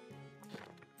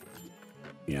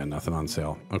 Yeah, nothing on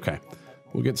sale. Okay.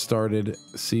 We'll get started,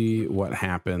 see what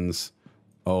happens.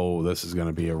 Oh, this is going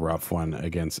to be a rough one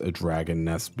against a Dragon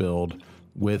Nest build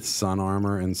with Sun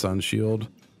Armor and Sun Shield.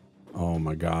 Oh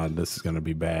my God, this is going to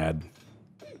be bad.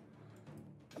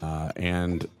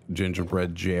 And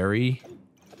Gingerbread Jerry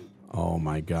Oh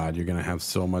my God, you're gonna have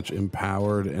so much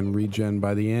empowered and regen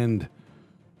by the end.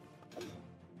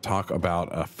 Talk about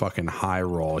a fucking high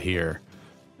roll here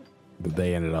that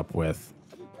they ended up with.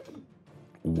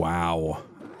 Wow.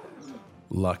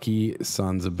 Lucky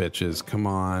sons of bitches. Come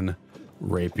on,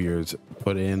 rapiers,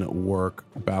 put in work.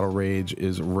 Battle rage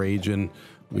is raging.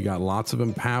 We got lots of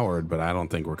empowered, but I don't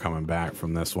think we're coming back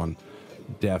from this one.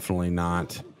 Definitely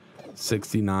not.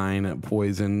 69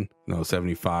 poison. No,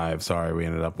 75. Sorry, we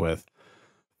ended up with.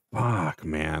 Fuck,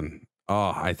 man.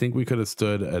 Oh, I think we could have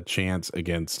stood a chance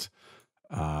against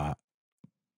some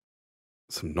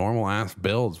normal ass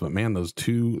builds, but man, those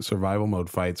 2 survival mode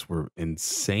fights were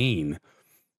insane.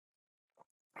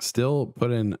 Still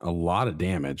put in a lot of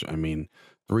damage. I mean,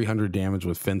 300 damage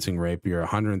with fencing rapier,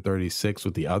 136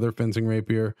 with the other fencing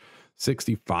rapier,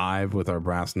 65 with our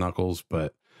brass knuckles.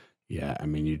 But yeah, I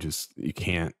mean, you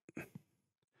can't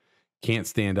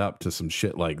stand up to some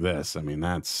shit like this. I mean,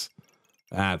 that's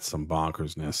some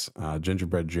bonkersness.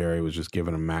 Gingerbread Jerry was just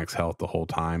giving him max health the whole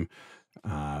time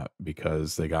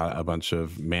because they got a bunch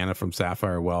of mana from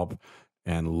Sapphire Whelp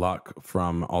and luck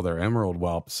from all their Emerald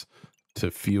Whelps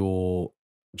to fuel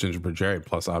Gingerbread Jerry,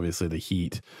 plus obviously the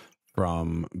heat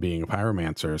from being a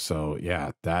pyromancer. So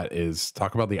yeah, that is,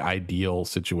 talk about the ideal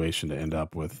situation to end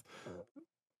up with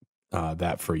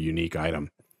that for a unique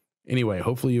item. Anyway,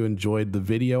 hopefully you enjoyed the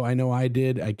video. I know I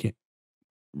did. I can't,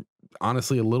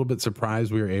 honestly, a little bit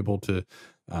surprised we were able to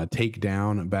take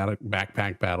down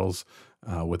backpack battles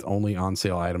with only on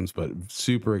sale items, but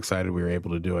super excited we were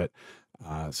able to do it.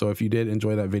 So if you did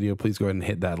enjoy that video, please go ahead and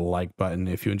hit that like button.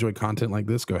 If you enjoy content like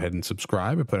this, go ahead and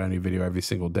subscribe. I put out a new video every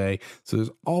single day, so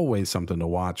there's always something to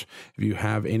watch. If you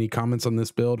have any comments on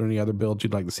this build or any other builds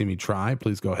you'd like to see me try,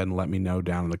 please go ahead and let me know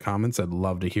down in the comments. I'd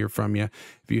love to hear from you.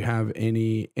 If you have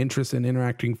any interest in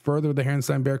interacting further with the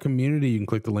Herenstein Bear community, you can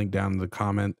click the link down in the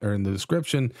comment or in the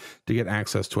description to get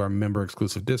access to our member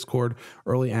exclusive Discord,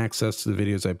 early access to the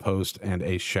videos I post, and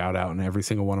a shout out in every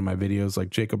single one of my videos, like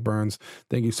Jacob Burns.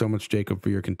 Thank you so much, Jacob, for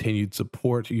your continued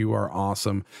support. You are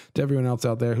awesome. To everyone else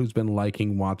out there who's been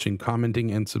liking, watching,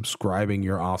 commenting, and subscribing,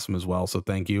 you're awesome as well. So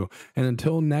thank you. And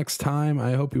until next time,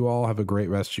 I hope you all have a great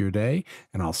rest of your day,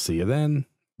 and I'll see you then.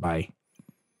 Bye.